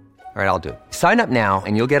 All right, I'll do it. Sign up now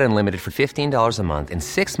and you'll get unlimited for $15 a month and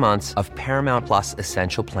 6 months of Paramount Plus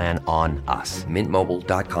Essential Plan on us.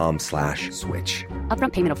 MintMobile.com/switch.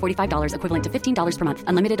 Upfront payment of $45 equivalent to $15 per month.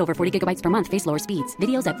 Unlimited over 40 gigabytes per month. Face lower speeds.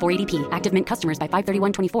 Videos at 480p. Active Mint customers by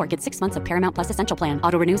 531.24 get 6 months of Paramount Plus Essential Plan.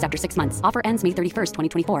 Auto renews after 6 months. Offer ends May 31st,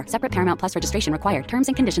 2024. Separate Paramount Plus registration required. Terms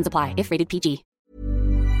and conditions apply if rated PG.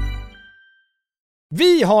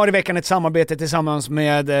 Vi har i veckan ett samarbete tillsammans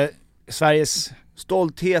med Sveriges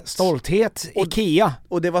stolthet, IKEA.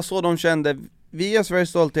 Och det var så de kände, vi är Sveriges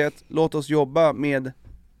stolthet, låt oss jobba med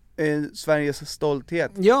Sveriges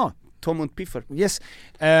stolthet. Ja. Tom und Piffer. Yes.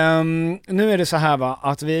 Nu är det så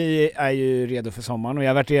här att vi är ju redo för sommaren, och jag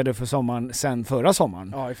har varit redo för sommaren sedan förra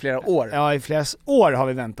sommaren. Ja, i flera år. Ja, i flera år har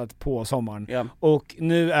vi väntat på sommaren. Ja. Och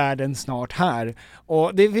nu är den snart här.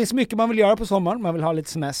 Och det finns mycket man vill göra på sommaren. Man vill ha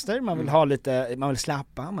lite semester, man vill ha lite, man vill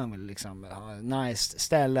slappa, man vill liksom ha nice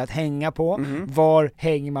ställe att hänga på. Var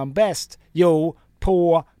hänger man bäst? Jo,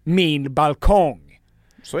 på min balkong.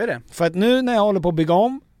 Så är det. För att nu när jag håller på att bygga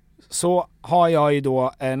om, så har jag ju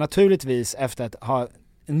då naturligtvis, efter att ha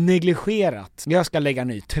negligerat, jag ska lägga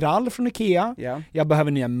ny trall från IKEA, jag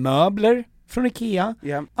behöver nya möbler från IKEA,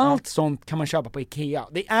 allt sånt kan man köpa på IKEA.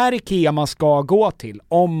 Det är IKEA man ska gå till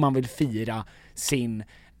om man vill fira sin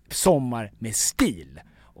sommar med stil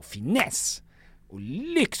och finess och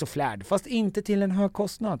lyx och flärd, fast inte till en hög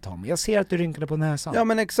kostnad, Tom. Jag ser att du rynkade på näsan. Ja,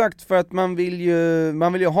 men exakt, för att man vill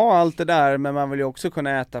ju ha allt det där, men man vill ju också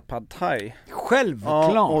kunna äta pad thai.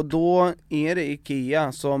 Självklart. Ja, och då är det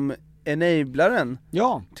IKEA som enablaren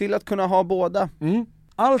till att kunna ha båda.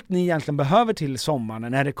 Allt ni egentligen behöver till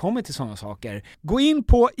sommaren när det kommer till sådana saker, gå in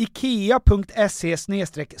på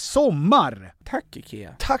ikea.se/sommar. Tack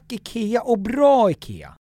IKEA. Tack IKEA, och bra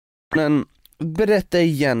IKEA. Men berätta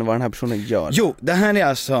igen vad den här personen gör. Jo, det här är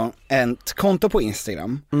alltså ett konto på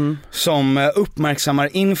Instagram som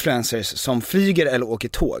uppmärksammar influencers som flyger eller åker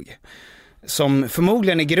tåg. Som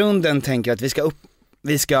förmodligen i grunden tänker att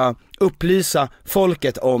vi ska upplysa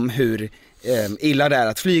folket om hur illa det är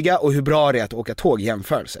att flyga och hur bra det är att åka tåg i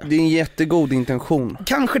jämförelse. Det är en jättegod intention.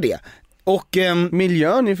 Kanske det. Och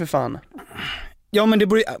miljön är för fan. Ja, men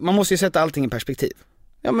man måste ju sätta allting i perspektiv.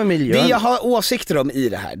 Ja, men miljön. Det jag har åsikter om i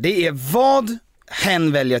det här, det är vad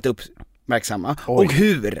hen väljer att uppmärksamma och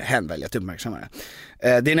hur hen väljer att uppmärksamma det.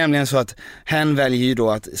 Det är nämligen så att hen väljer ju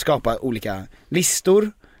då att skapa olika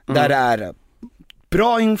listor där det är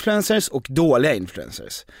bra influencers och dåliga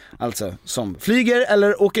influencers. Alltså som flyger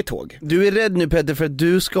eller åker tåg. Du är rädd nu, Peter, för att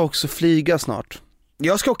du ska också flyga snart.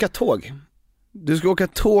 Jag ska åka tåg. Du ska åka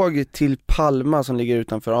tåg till Palma som ligger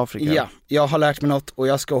utanför Afrika. Ja, jag har lärt mig något och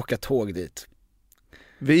jag ska åka tåg dit.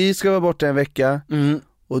 Vi ska vara borta en vecka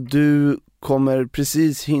och du kommer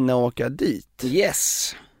precis hinna åka dit.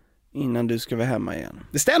 Yes. Innan du ska vara hemma igen.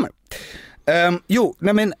 Det stämmer.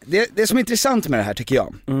 Men det som är intressant med det här, tycker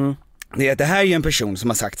jag, det är att det här är ju en person som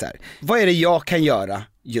har sagt så här: vad är det jag kan göra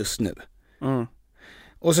just nu?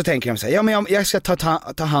 Och så tänker de så här: ja, men jag ska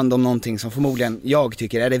ta hand om någonting som förmodligen jag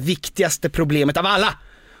tycker är det viktigaste problemet av alla.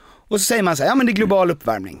 Och så säger man så här: ja, men det är global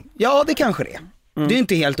uppvärmning. Ja, det kanske det är. Det är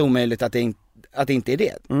inte helt omöjligt att det inte är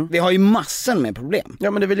det. Vi har ju massor med problem.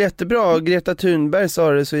 Ja, men det är väl jättebra. Greta Thunberg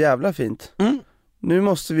sa det så jävla fint. Nu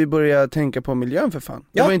måste vi börja tänka på miljön, för fan.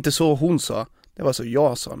 Det var inte så hon sa. Det var så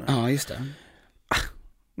jag sa nu. Ja, just det.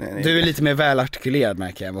 Nej. Du är lite mer välartikulerad,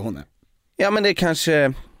 märker jag, än vad hon är. Ja, men det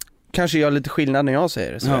kanske gör lite skillnad när jag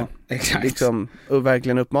säger det så. Ja, exakt. Liksom, och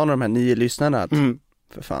verkligen uppmanar de här 9 lyssnarna att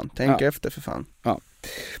för fan, tänk efter för fan. Ja.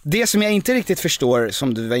 Det som jag inte riktigt förstår,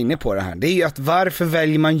 som du var inne på det här, det är ju att varför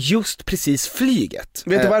väljer man just precis flyget?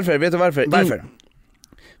 Vet du varför? Varför?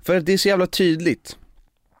 För att det är så jävla tydligt.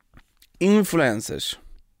 Influencers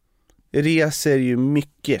reser ju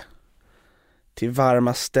mycket till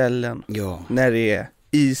varma ställen när det är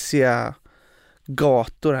isiga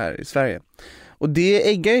gator här i Sverige. Och det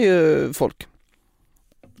äggar ju folk.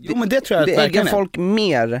 Jo, men det tror jag det äggar folk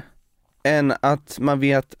mer än att man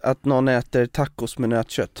vet att någon äter tacos med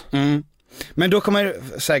nötkött. Men då kommer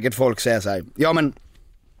säkert folk säga så här: ja, men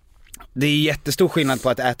det är jättestor skillnad på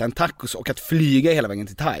att äta en tacos och att flyga hela vägen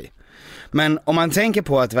till Thai. Men om man tänker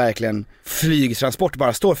på att verkligen flygtransport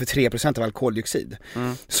bara står för 3% av all koldioxid,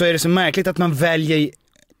 så är det så märkligt att man väljer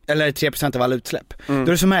eller 3% av alla utsläpp. Då är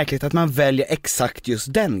det så märkligt att man väljer exakt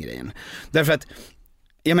just den grejen. Därför att,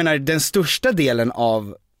 jag menar, den största delen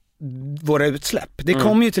av våra utsläpp, det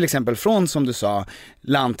kommer ju till exempel från, som du sa,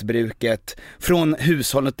 lantbruket, från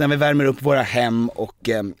hushållet när vi värmer upp våra hem och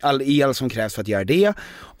all el som krävs för att göra det,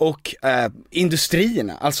 och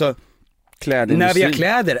industrierna, alltså när vi har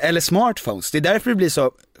kläder eller smartphones. Det är därför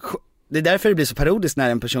det blir så parodiskt när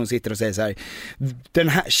en person sitter och säger så här: den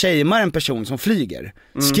här shamear en person som flyger,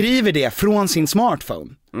 skriver det från sin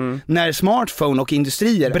smartphone, när smartphone och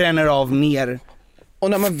industrier bränner av mer, och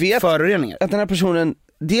när man vet föroreningar, att den här personen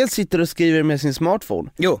dels sitter och skriver med sin smartphone,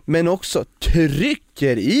 men också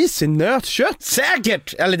trycker i sin nötkött.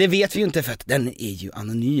 Säkert! Eller det vet vi ju inte, för att den är ju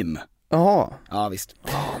anonym. Jaha. Ja visst.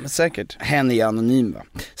 Ja, men säkert. Hen är ju anonym, va?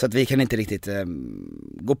 Så att vi kan inte riktigt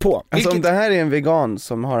gå på. Alltså om det här är en vegan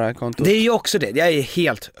som har det här kontot. Det är ju också det. Jag är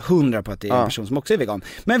helt 100 på att det är en person som också är vegan.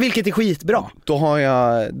 Men vilket är skitbra. Då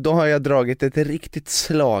har jag dragit ett riktigt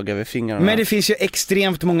slag över fingrarna. Men det finns ju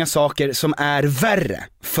extremt många saker som är värre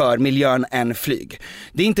för miljön än flyg.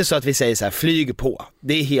 Det är inte så att vi säger så här: flyg på,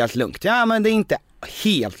 det är helt lugnt. Ja, men det är inte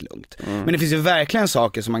helt lugnt. Men det finns ju verkligen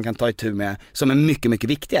saker som man kan ta itu med som är mycket, mycket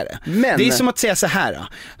viktigare. Men det är som att säga så här: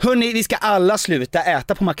 hörni, vi ska alla sluta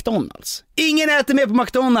äta på McDonalds. Ingen äter mer på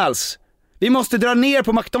McDonalds. Vi måste dra ner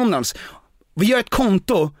på McDonalds. Vi gör ett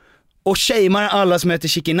konto och shamear alla som äter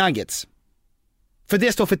chicken nuggets. För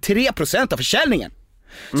det står för 3% av försäljningen.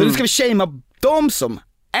 Så nu ska vi shamea de som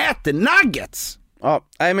äter nuggets. Ja,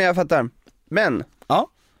 nej, men jag fattar. Men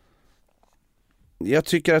jag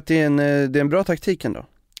tycker att det är en bra taktik ändå.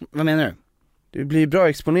 Vad menar du? Det blir bra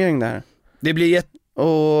exponering det här. Det blir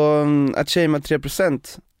och att shamea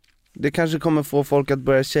 3%, det kanske kommer få folk att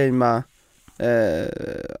börja shamea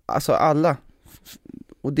alltså alla.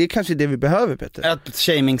 Och det är kanske det vi behöver, Peter. Ett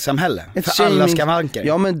shaming-samhälle för alla skavanker.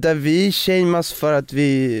 Ja, men där vi shameas för att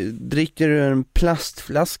vi dricker ur en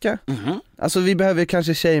plastflaska. Alltså vi behöver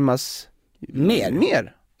kanske shameas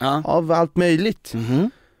mer av allt möjligt.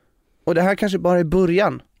 Och det här kanske bara är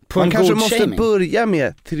början. Man kanske måste börja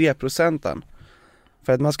med 3%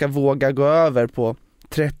 för att man ska våga gå över på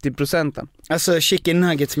 30%. Alltså chicken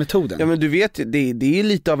nuggets-metoden. Ja, men du vet, det är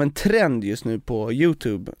lite av en trend just nu på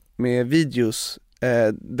YouTube med videos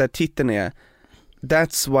där titeln är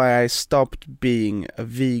That's why I stopped being a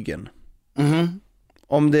vegan.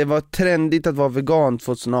 Om det var trendigt att vara vegan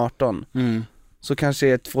 2018 så kanske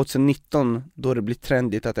är 2019 då det blir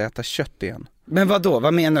trendigt att äta kött igen. Men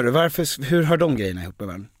vad menar du? Hur har de grejerna ihop med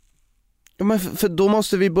varandra? Ja, men för då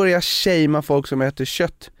måste vi börja shamea folk som äter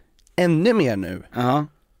kött ännu mer nu.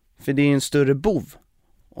 För det är en större bov.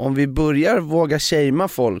 Om vi börjar våga shamea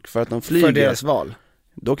folk för att de flyger, för deras val,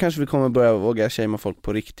 då kanske vi kommer börja våga shamea folk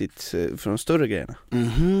på riktigt för de större grejerna.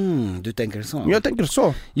 Du tänker så? Jag tänker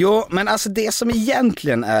så. Jo, men alltså det som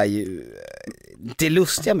egentligen är ju det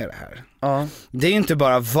lustiga med det här, det är ju inte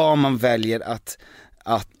bara vad man väljer att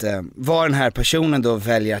vad den här personen då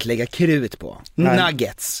väljer att lägga krut på.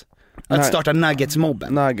 Nuggets. Att starta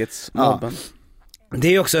Nuggets-mobben. Nuggets-mobben.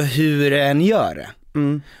 Det är också hur en gör det.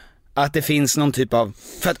 Att det finns någon typ av,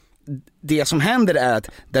 för att det som händer är att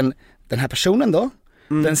den här personen då,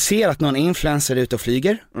 den ser att någon influencer är ute och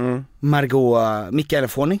flyger. Margot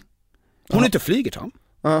Michelefoni. Hon är ute och flyger, Tom.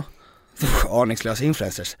 Aningslösa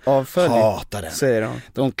influencers. Hatar den. Säger de.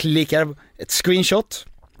 De klickar ett screenshot,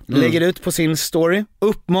 lägger ut på sin story,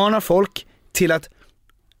 uppmanar folk till att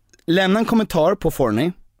lämna en kommentar på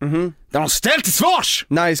Fortnite där de ställt till svars.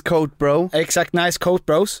 Nice coat, bro. Exakt, nice coat,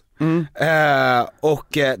 bros. Och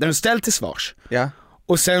där de ställt till svars.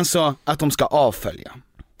 Och sen så att de ska avfölja.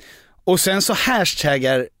 Och sen så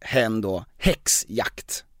hashtaggar hen då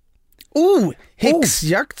häxjakt.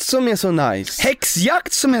 Häxjakt som är så nice.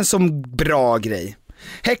 Häxjakt som är en så bra grej.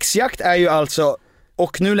 Häxjakt är ju alltså,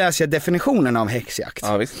 och nu läser jag definitionen av häxjakt.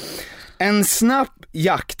 Ja, visst. En snabb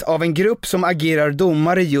jakt av en grupp som agerar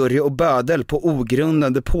domare, jury och bödel på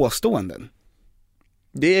ogrundade påståenden.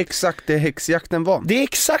 Det är exakt det häxjakten var. Det är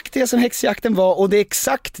exakt det som häxjakten var, och det är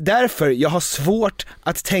exakt därför jag har svårt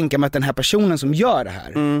att tänka mig att den här personen som gör det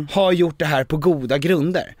här har gjort det här på goda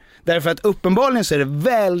grunder. Därför att uppenbarligen så är det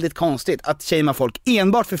väldigt konstigt att shamea folk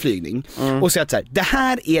enbart för flygning och säga att så här, det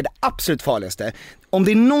här är det absolut farligaste. Om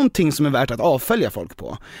det är någonting som är värt att avfölja folk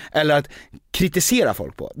på eller att kritisera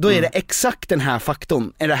folk på, då är det exakt den här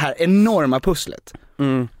faktorn, är det här enorma pusslet.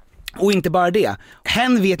 Och inte bara det,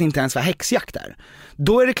 hen vet inte ens vad häxjakt är.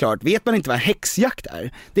 Då är det klart, vet man inte vad häxjakt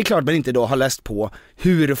är, det är klart man inte då har läst på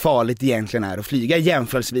hur farligt det egentligen är att flyga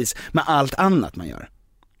jämförelsevis med allt annat man gör.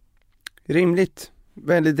 Rimligt,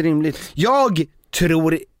 väldigt rimligt. Jag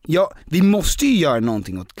tror ja, vi måste ju göra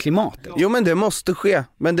någonting åt klimatet. Jo, men det måste ske.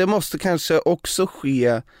 Men det måste kanske också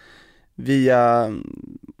ske via...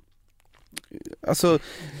 Alltså,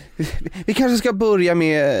 vi kanske ska börja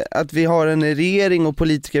med att vi har en regering och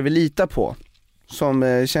politiker vi litar på,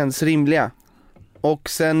 som känns rimliga. Och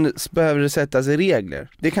sen behöver det sättas regler.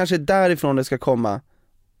 Det kanske är därifrån det ska komma.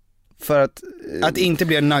 För att inte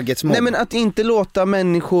bli en nuggetsmobb. Nej, men att inte låta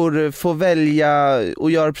människor få välja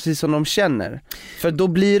och göra precis som de känner. För då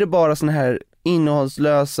blir det bara såna här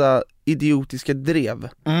innehållslösa, idiotiska drev.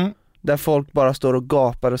 Där folk bara står och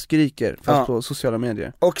gapar och skriker fast på sociala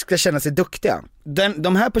medier. Och ska känna sig duktiga.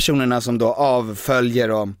 De här personerna som då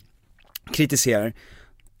avföljer och kritiserar,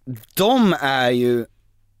 de är ju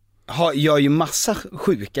gör ju massa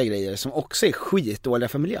sjuka grejer som också är skitdåliga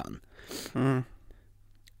för miljön.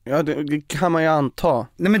 Ja, det kan man ju anta.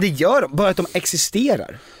 Nej, men det gör de, bara att de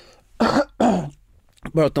existerar.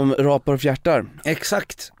 Bara att de rapar och fjärtar.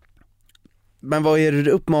 Exakt. Men vad är det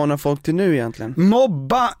du uppmanar folk till nu egentligen?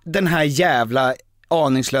 Mobba den här jävla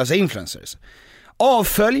aningslösa influencers.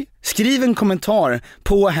 Avfölj, skriv en kommentar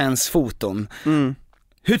på hennes foton.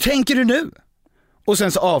 Hur tänker du nu? Och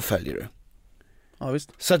sen så avföljer du. Ja,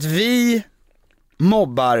 visst. Så att vi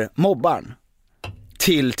mobbar mobbaren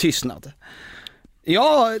till tystnad.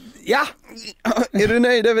 Ja. Är du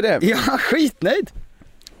nöjd över det? Ja, skitnöjd.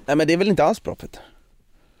 Nej, men det är väl inte alls bra, Peter.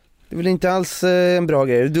 Det är väl inte alls en bra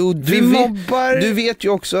grej. Du vet ju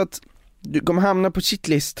också att du kommer hamna på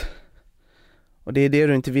shitlist. Och det är det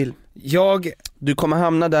du inte vill. Du kommer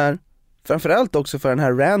hamna där, framförallt också för den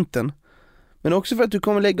här ranten. Men också för att du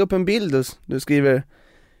kommer lägga upp en bild. Du skriver: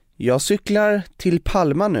 jag cyklar till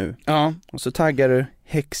Palma nu. Ja. Och så taggar du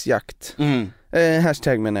häxjakt.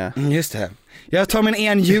 Hashtag menar jag. Just det. Jag tar min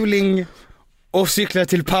enhjuling och cyklar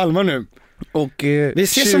till Palma nu. Och vi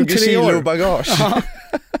ses 20 om 3 kilo år. bagage. Ja.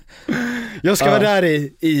 Jag ska vara där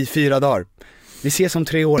i 4 dagar. Vi ses om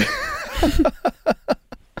 3 år.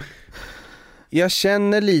 Jag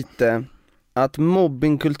känner lite att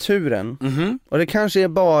mobbingkulturen, och det kanske är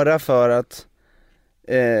bara för att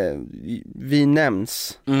vi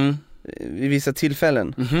nämns vid vissa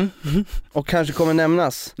tillfällen och kanske kommer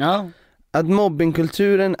nämnas. Ja. Att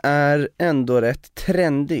mobbingkulturen är ändå rätt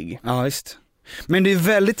trendig. Ja, visst. Men det är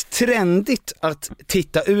väldigt trendigt att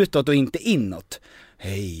titta utåt och inte inåt.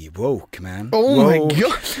 Hey, woke man. Oh my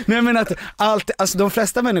god. Nej, men att alltså de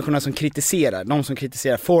flesta människorna som kritiserar, de som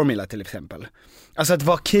kritiserar Formula till exempel, alltså att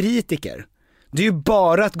vara kritiker, det är ju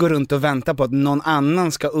bara att gå runt och vänta på att någon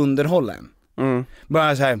annan ska underhålla en.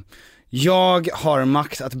 Bara så här: jag har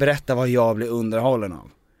makt att berätta vad jag blir underhållen av,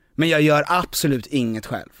 men jag gör absolut inget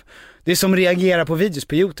själv. Det är som reagerar på videos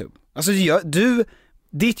på YouTube. Alltså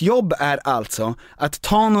ditt jobb är alltså att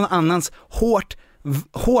ta någon annans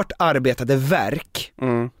hårt arbetade verk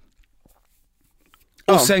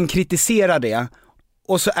och sen kritisera det,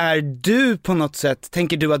 och så är du på något sätt,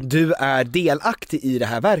 tänker du att du är delaktig i det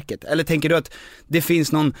här verket, eller tänker du att det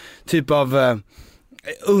finns någon typ av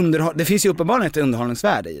det finns ju uppenbarligen ett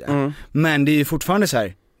underhållningsvärde i det, men det är ju fortfarande så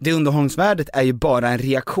här, det underhållningsvärdet är ju bara en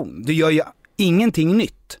reaktion, du gör ju ingenting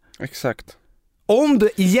nytt. Exakt. Om du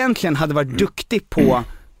egentligen hade varit duktig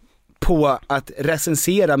på att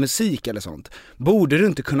recensera musik eller sånt, borde du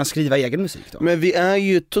inte kunna skriva egen musik då? Men vi är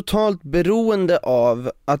ju totalt beroende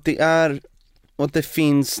av att det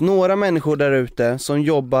finns några människor där ute som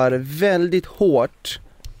jobbar väldigt hårt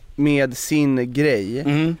med sin grej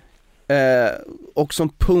och som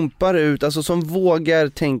pumpar ut, alltså som vågar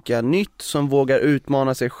tänka nytt, som vågar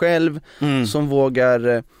utmana sig själv, som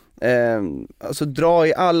vågar alltså dra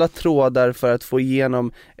i alla trådar för att få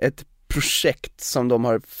igenom ett projekt som de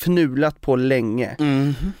har fnulat på länge.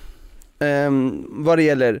 Vad det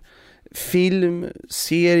gäller film,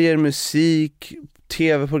 serier, musik,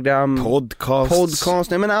 tv-program,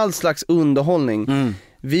 podcast, nej men all slags underhållning.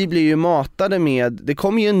 Vi blir ju matade med, det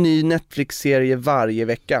kommer ju en ny Netflix-serie varje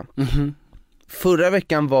vecka. Förra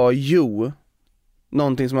veckan var You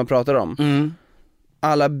någonting som man pratar om.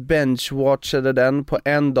 Alla benchwatchade den på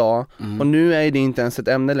en dag, och nu är det inte ens ett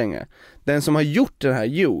ämne längre. Den som har gjort den här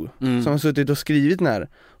You, som har suttit och skrivit den här,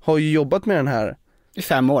 har ju jobbat med den här i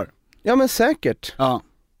 5 år. Ja, men säkert. Ja.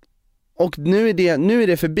 Och nu är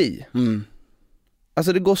det förbi.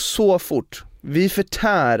 Alltså det går så fort. Vi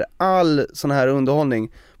förtär all sån här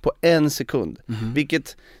underhållning på 1 sekund.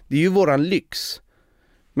 Vilket, det är ju våran lyx.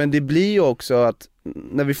 Men det blir ju också att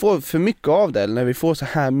när vi får för mycket av det, eller när vi får så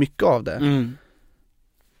här mycket av det,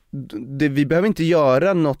 vi behöver inte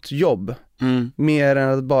göra något jobb mer än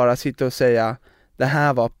att bara sitta och säga: det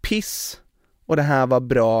här var piss och det här var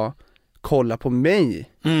bra, kolla på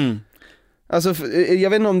mig. Alltså jag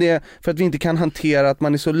vet inte om det är för att vi inte kan hantera att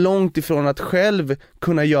man är så långt ifrån att själv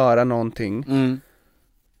kunna göra någonting.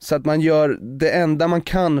 Så att man gör det enda man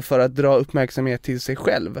kan för att dra uppmärksamhet till sig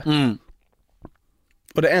själv.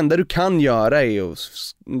 Och det enda du kan göra är att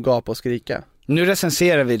gapa och skrika. Nu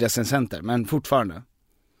recenserar vi recensenter, men fortfarande.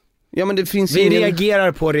 Ja, men det finns vi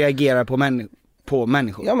reagerar på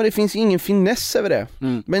människor. Ja, men det finns ingen finess över det.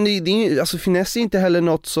 Men alltså finess är inte heller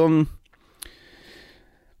något som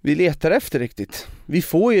vi letar efter riktigt. Vi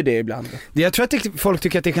får ju det ibland. Jag tror att folk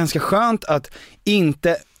tycker att det är ganska skönt att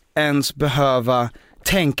inte ens behöva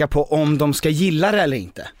tänka på om de ska gilla det eller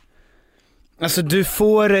inte. Alltså du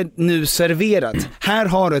får det nu serverat. Här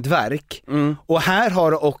har du ett verk och här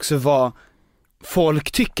har du också vad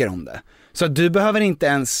folk tycker om det. Så du behöver inte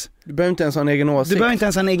ens ha en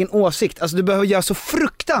egen åsikt. Alltså du behöver göra så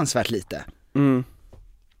fruktansvärt lite.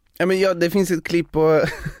 Ja, men det finns ett klipp på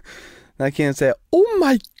när killen säger oh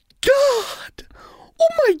my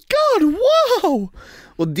god, wow.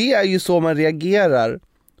 Och det är ju så man reagerar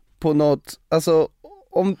på något. Alltså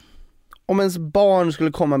om ens barn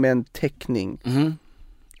skulle komma med en teckning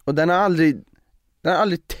och den har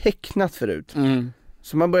aldrig tecknat förut.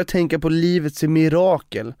 Så man börjar tänka på livets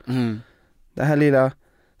mirakel. Det här lilla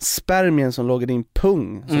spermien som låg i din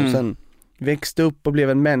pung som sen växte upp och blev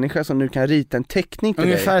en människa som nu kan rita en teckning till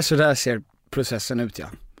dig. Ungefär så där ser processen ut, ja.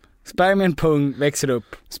 Spermien, pung, växer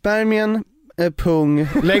upp. Spermien, pung,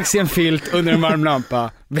 läggs i en filt under en varm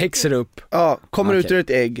lampa, växer upp. Ja, kommer ut ur ett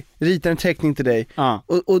ägg, ritar en teckning till dig.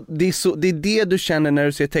 Och det är det du känner när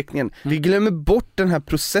du ser teckningen. Vi glömmer bort den här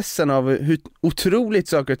processen av hur otroligt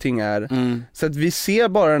saker och ting är. Så att vi ser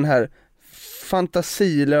bara den här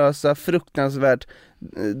fantasilösa, fruktansvärt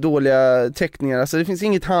dåliga teckningar. Alltså det finns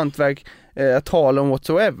inget hantverk att tala om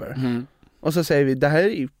whatsoever. Och så säger vi, det här är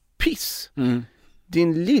ju piss.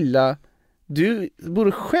 Din lilla, du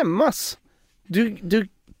borde skämmas. Du är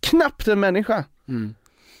knappt en människa.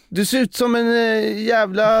 Du ser ut som en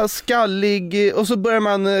jävla skallig. Och så börjar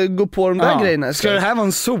man gå på de där grejerna. Ska det här vara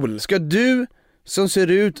en sol? Ska du som ser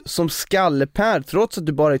ut som Skallepär, trots att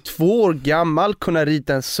du bara är 2 år gammal, kunna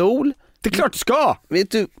rita en sol? Det är klart du ska!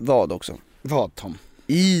 Vet du vad också? Vad, Tom?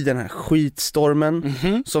 I den här skitstormen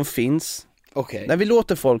som finns, när vi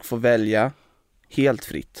låter folk få välja helt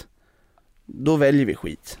fritt, då väljer vi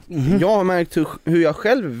skit. Jag har märkt hur jag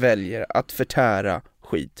själv väljer att förtära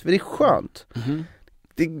skit. För det är skönt.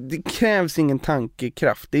 Det krävs ingen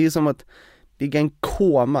tankekraft. Det är som att ligga i en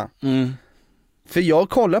koma. För jag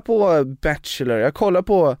kollar på Bachelor, jag kollar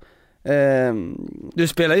på du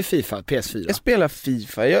spelar ju FIFA, PS4. Jag spelar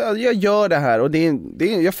FIFA, jag gör det här. Och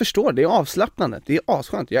jag förstår, det är avslappnande. Det är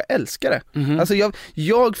asskönt, jag älskar det. Alltså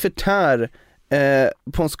jag förtär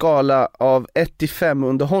på en skala av 1-5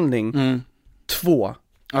 underhållning 2.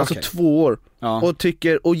 Alltså 2 år. Och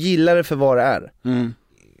tycker och gillar det för vad det är.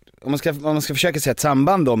 Om man ska försöka se ett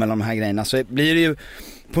samband då mellan de här grejerna, så blir det ju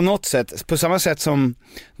på något sätt, på samma sätt som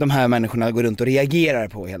de här människorna går runt och reagerar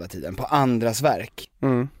på hela tiden, på andras verk.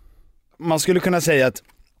 Man skulle kunna säga att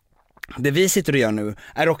det vi sitter och gör nu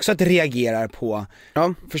är också att reagera på,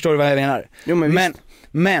 förstår du vad jag menar? Jo,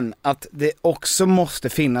 men att det också måste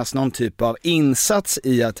finnas någon typ av insats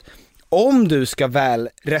i att om du ska väl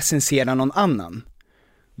recensera någon annan,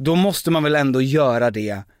 då måste man väl ändå göra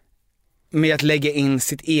det med att lägga in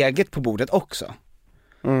sitt eget på bordet också.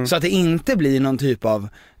 Så att det inte blir någon typ av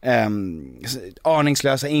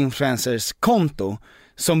aningslösa influencers konto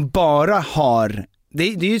som bara har, det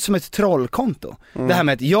är ju som ett trollkonto. Det här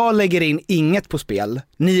med att jag lägger in inget på spel,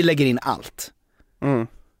 ni lägger in allt.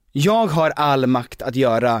 Jag har all makt att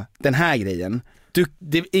göra den här grejen.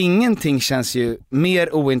 Ingenting känns ju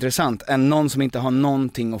mer ointressant än någon som inte har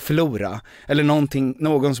någonting att förlora. Eller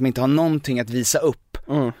någon som inte har någonting att visa upp.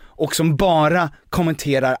 Och som bara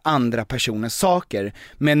kommenterar andra personers saker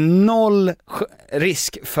med noll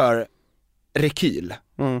risk för rekyl.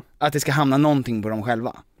 Att det ska hamna någonting på dem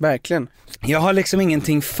själva. Verkligen. Jag har liksom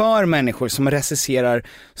ingenting för människor som recenserar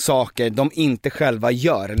saker de inte själva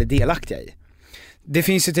gör eller delaktiga i. Det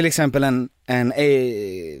finns ju till exempel en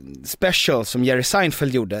special som Jerry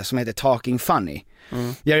Seinfeld gjorde som heter Talking Funny.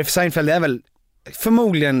 Jerry Seinfeld är väl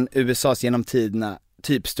förmodligen USAs genom tiderna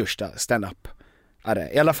typ största stand-up.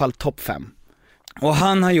 I alla fall topp 5. Och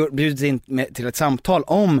han har bjudit in till ett samtal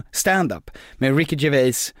om stand-up med Ricky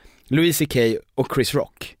Gervais, Louis CK och Chris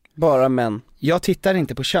Rock. Bara män. Jag tittar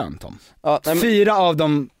inte på kön, Tom. 4 av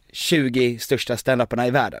de 20 största stand-uparna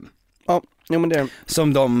i världen. Ja, men det är...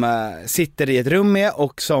 Som de sitter i ett rum med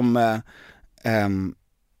och som...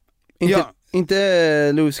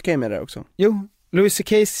 Inte Louis CK med där också? Jo, Louis CK,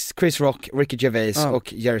 Chris Rock, Ricky Gervais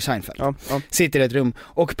och Jerry Seinfeld sitter i ett rum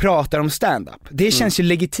och pratar om stand-up. Det känns ju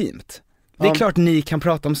legitimt. Det är klart ni kan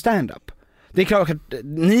prata om stand-up. Det är klart att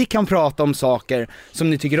ni kan prata om saker som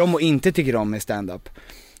ni tycker om och inte tycker om med stand-up.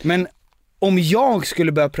 Men om jag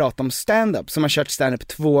skulle börja prata om stand-up som har kört stand-up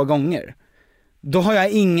 2 gånger, då har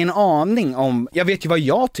jag ingen aning om, jag vet ju vad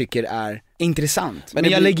jag tycker är intressant, men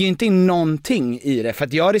jag lägger ju inte in någonting i det, för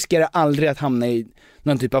att jag riskerar aldrig att hamna i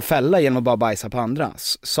någon typ av fälla genom att bara bajsa på andra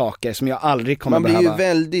saker som jag aldrig kommer behöva. Man blir ju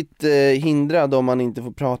väldigt hindrad om man inte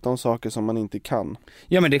får prata om saker som man inte kan.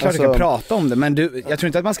 Ja, men det är klart jag kan prata om det, men jag tror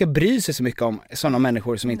inte att man ska bry sig så mycket om sådana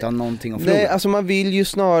människor som inte har någonting att förlora. Nej, alltså man vill ju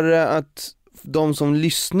snarare att de som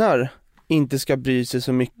lyssnar inte ska bry sig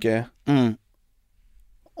så mycket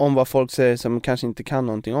om vad folk säger som kanske inte kan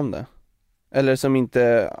någonting om det. Eller som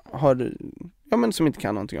inte har, som inte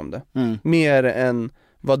kan någonting om det. Mer än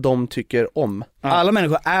vad de tycker om. Alla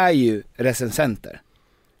människor är ju recensenter.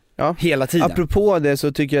 Ja. Hela tiden. Apropå det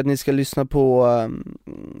så tycker jag att ni ska lyssna på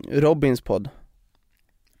Robins podd.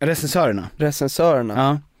 Recensörerna.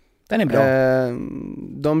 Ja, den är bra.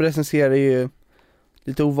 De recenserar ju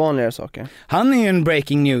lite ovanligare saker. Han är ju en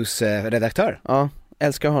breaking news-redaktör. Ja,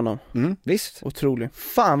 älskar honom. Visst. Otrolig.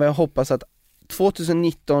 Fan vad jag hoppas att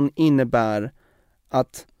 2019 innebär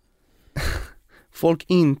att folk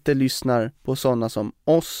inte lyssnar på sådana som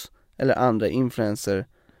oss eller andra influencer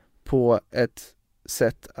på ett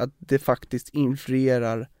sätt att det faktiskt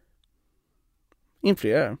influerar.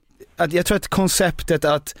 Att jag tror att konceptet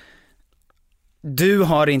att du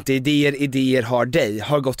har inte idéer har dig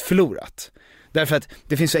har gått förlorat. Därför att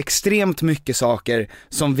det finns så extremt mycket saker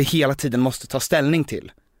som vi hela tiden måste ta ställning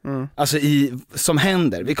till. Alltså som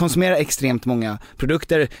händer. Vi konsumerar extremt många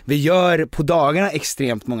produkter, vi gör på dagarna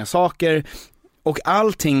extremt många saker, och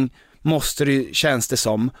allting måste du, känns det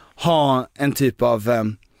som, ha en typ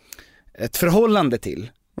av ett förhållande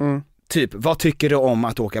till. Typ, vad tycker du om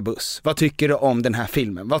att åka buss? Vad tycker du om den här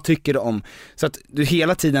filmen? Vad tycker du om? Så att du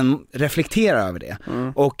hela tiden reflekterar över det.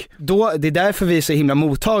 Och då, det är därför vi är så himla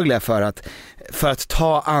mottagliga för att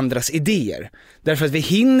ta andras idéer. Därför att vi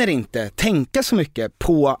hinner inte tänka så mycket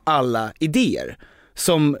på alla idéer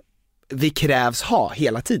som vi krävs ha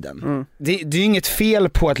hela tiden. Det är ju inget fel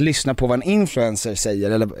på att lyssna på vad en influencer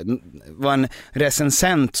säger eller vad en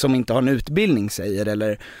recensent som inte har en utbildning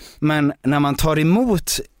säger, men när man tar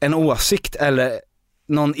emot en åsikt eller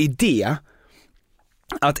någon idé,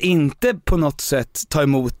 att inte på något sätt ta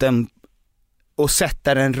emot den och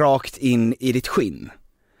sätta den rakt in i ditt skinn,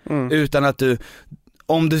 utan att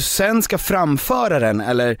om du sen ska framföra den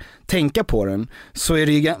eller tänka på den, så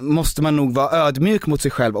måste man nog vara ödmjuk mot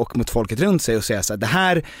sig själv och mot folket runt sig och säga så här: det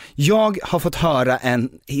här, jag har fått höra en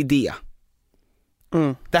idé.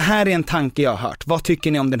 Det här är en tanke jag har hört. Vad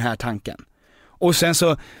tycker ni om den här tanken? Och sen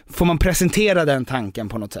så får man presentera den tanken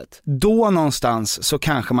på något sätt. Då någonstans så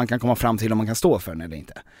kanske man kan komma fram till om man kan stå för den eller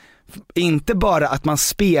inte. Inte bara att man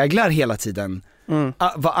speglar hela tiden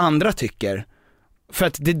vad andra tycker. För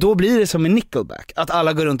att då blir det som en Nickelback, att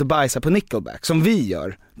alla går runt och bajsar på Nickelback, som vi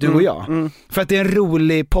gör, du och jag. För att det är en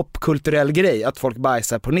rolig popkulturell grej att folk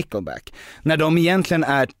bajsar på Nickelback, när de egentligen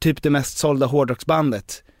är typ det mest sålda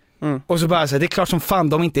hårdrocksbandet. Och så bara så här, det är klart som fan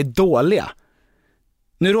de inte är dåliga.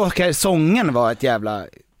 Nu råkar sången vara ett jävla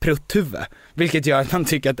prutthuvud, vilket gör att man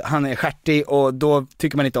tycker att han är skärtig, och då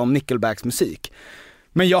tycker man inte om Nickelbacks musik.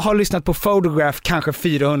 Men jag har lyssnat på Photograph kanske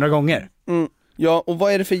 400 gånger. Ja, och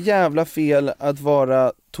vad är det för jävla fel att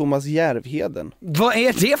vara Thomas Järvheden? Vad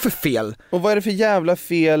är det för fel? Och vad är det för jävla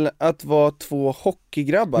fel att vara 2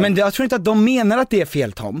 hockeygrabbar? Men jag tror inte att de menar att det är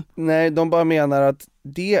fel, Tom. Nej, de bara menar att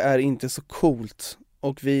det är inte så coolt,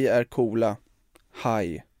 och vi är coola.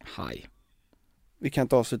 Hej. Vi kan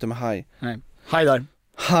inte avsluta med hej. Nej.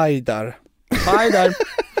 Hajdar.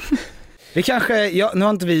 Vi kanske, nu har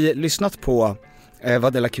inte vi lyssnat på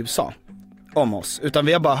vad Della Q sa om oss, utan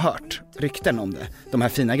vi har bara hört rykten om det, de här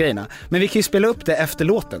fina grejerna. Men vi kan ju spela upp det efter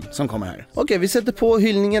låten som kommer här. Okej, vi sätter på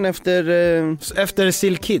hyllningen efter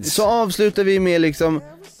Still Kids. Så avslutar vi med liksom,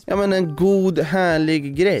 en god,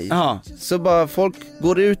 härlig grej. Aha. Så bara folk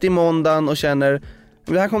går ut i måndagen och känner,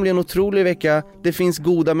 det här kommer bli en otrolig vecka, det finns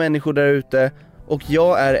goda människor där ute, och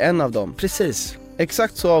jag är en av dem. Precis.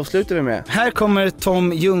 Exakt så avslutar vi med. Här kommer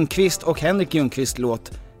Tom Ljungqvist och Henrik Ljungqvist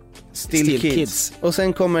låt Still Kids. Och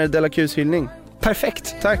sen kommer Della Qs hyllning.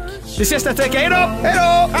 Perfekt. Tack. Vi ses nästa vecka. Hejdå!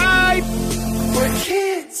 Hej! We're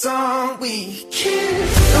kids, aren't we?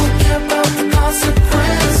 Kids don't care about the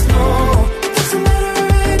consequence, no. Doesn't matter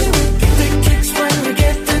anyway. Get the kicks when we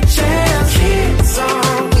get the chance. Kids,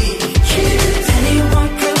 aren't we? Kids. Anyone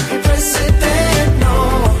could be president, no.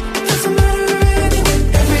 Doesn't matter anyway.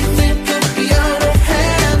 Everything could be out of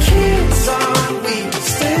hand. Kids, aren't we?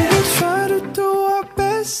 Stay and try to do our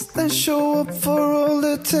best, then show up for all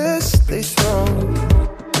the tests they throw.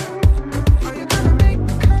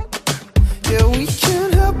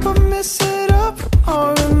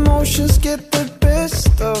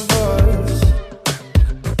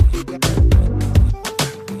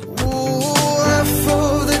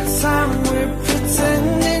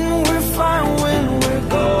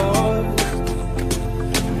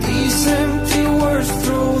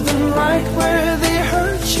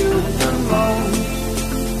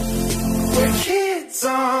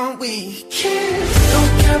 we kiss.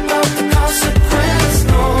 Don't care about the consequence,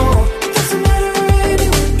 no. It doesn't matter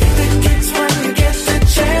anyway. Get the kicks when you get the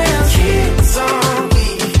chance. Kids on, we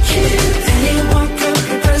kiss. Anyone could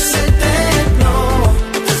be president, no.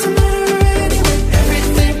 It doesn't matter anyway.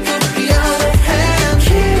 Everything could be out of hand.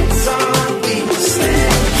 Kids on, we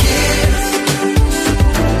still kids.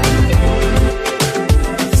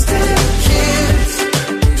 Still kids.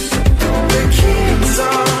 The kids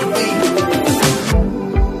on, we.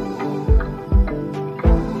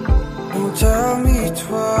 Don't tell me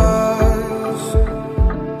twice.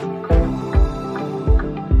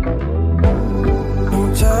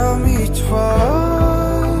 Don't tell me twice.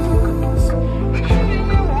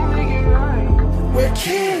 We're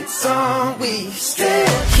kids, aren't we? Still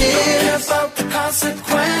kids. Don't care about the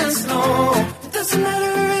consequence, no. It doesn't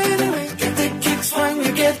matter anyway. Get the kicks when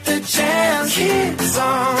you get the chance. Kids,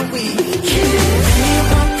 aren't we? Kids.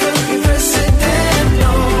 Anyone could be president,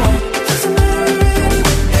 no. It doesn't matter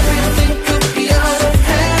anyway. Everything could be out of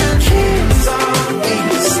hand. Kids, aren't we?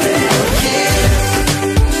 Still kids.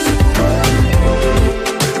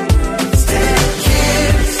 Still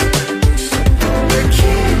kids. We're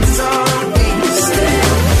kids, aren't we?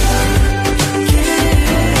 Still kids.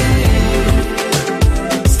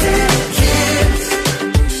 Still kids.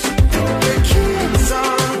 We're kids,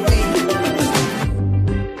 aren't we?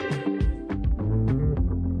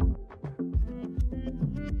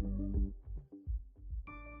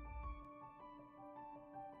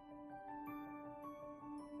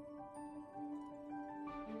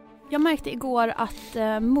 Jag märkte igår att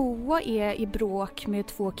Moa är i bråk med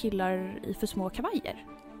 2 killar i för små kavajer.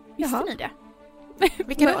 Visste Jaha. ni det?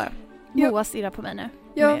 Vilka då? Moa stirrar på mig nu.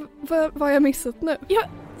 Ja, vad har jag missat nu? Ja,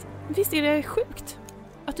 visst är det sjukt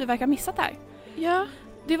att du verkar ha missat det här? Ja.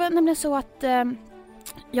 Det var nämligen så att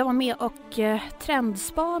jag var med och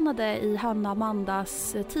trendspanade i Hanna och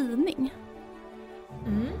Amandas tidning.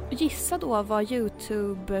 Gissa då vad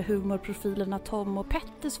YouTube-humorprofilerna Tom och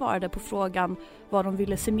Petter svarade på frågan vad de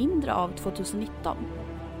ville se mindre av 2019.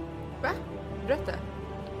 Va? Berätta.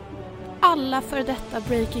 Alla för detta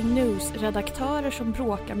Breaking News-redaktörer som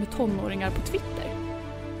bråkar med tonåringar på Twitter.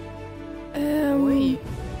 Oj.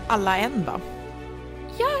 Alla en va?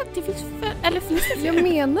 Ja, det finns eller finns det fler? Jag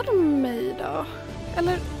menar de mig då?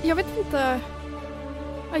 Eller, jag vet inte.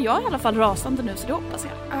 Ja, jag är i alla fall rasande nu så det hoppas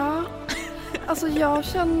jag. Ja. Alltså jag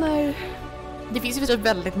känner... Det finns ju typ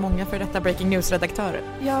väldigt många för detta Breaking News-redaktörer.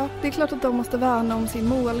 Ja, det är klart att de måste värna om sin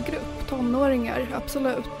målgrupp. Tonåringar,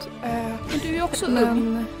 absolut. Men du är ju också ung.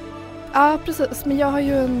 Men... Ja, precis. Men jag har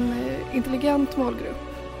ju en intelligent målgrupp.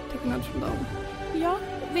 Till skillnad från dem. Ja,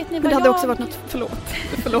 vet ni Men vad det hade jag... också varit något...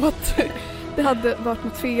 Förlåt. Det hade varit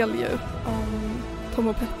något fel ju. Om Tom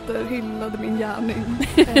och Petter hyllade min gärning.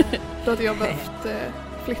 Då hade jag behövt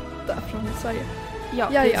flytta från Sverige. Ja.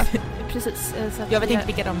 Precis. Så att Jag vet inte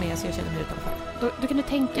vilka de är så jag känner mig utanför. Du kan ju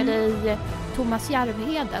tänka dig Thomas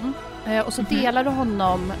Järvheden och så delar du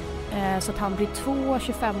honom så att han blir 2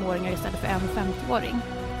 25-åringar istället för en 50-åring.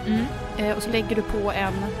 Och så lägger du på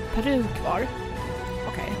en peruk var.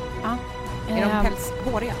 Okej. Ja. Är de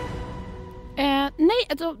pälshåriga? Nej,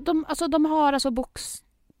 de har alltså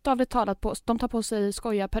bokstavligt talat på, de tar på sig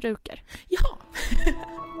skoja peruker. Ja.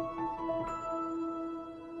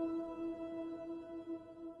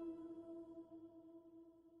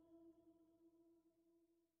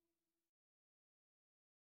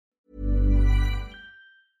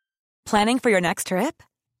 Planning for your next trip?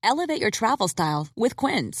 Elevate your travel style with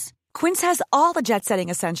Quince. Quince has all the jet-setting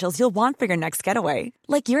essentials you'll want for your next getaway,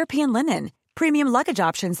 like European linen, premium luggage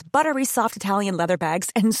options, buttery soft Italian leather bags,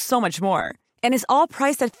 and so much more. And is all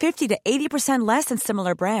priced at 50 to 80% less than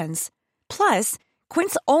similar brands. Plus,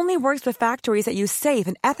 Quince only works with factories that use safe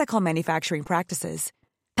and ethical manufacturing practices.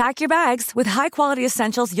 Pack your bags with high-quality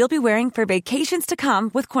essentials you'll be wearing for vacations to come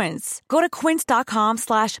with Quince. Go to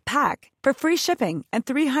quince.com/pack for free shipping and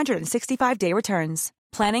 365-day returns.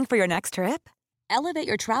 Planning for your next trip? Elevate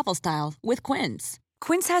your travel style with Quince.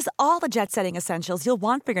 Quince has all the jet-setting essentials you'll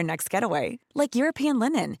want for your next getaway, like European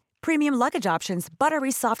linen, premium luggage options,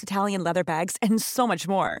 buttery soft Italian leather bags, and so much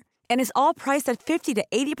more. And is all priced at 50 to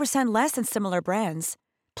 80% less than similar brands.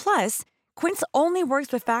 Plus, Quince only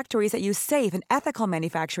works with factories that use safe and ethical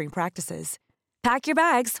manufacturing practices. Pack your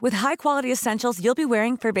bags with high-quality essentials you'll be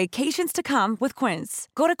wearing for vacations to come with Quince.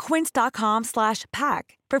 Go to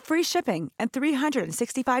quince.com/pack for free shipping and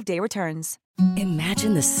 365-day returns.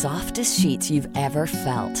 Imagine the softest sheets you've ever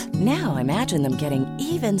felt. Now imagine them getting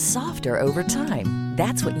even softer over time.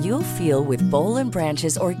 That's what you'll feel with Boll &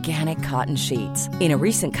 Branch's organic cotton sheets. In a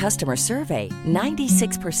recent customer survey,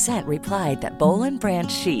 96% replied that Boll &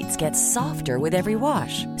 Branch sheets get softer with every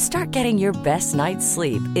wash. Start getting your best night's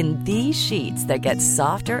sleep in these sheets that get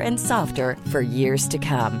softer and softer for years to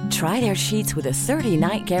come. Try their sheets with a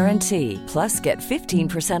 30-night guarantee. Plus, get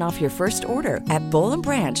 15% off your first order at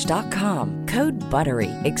BollandBranch.com. Code BUTTERY.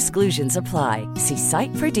 Exclusions apply. See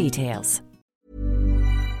site for details.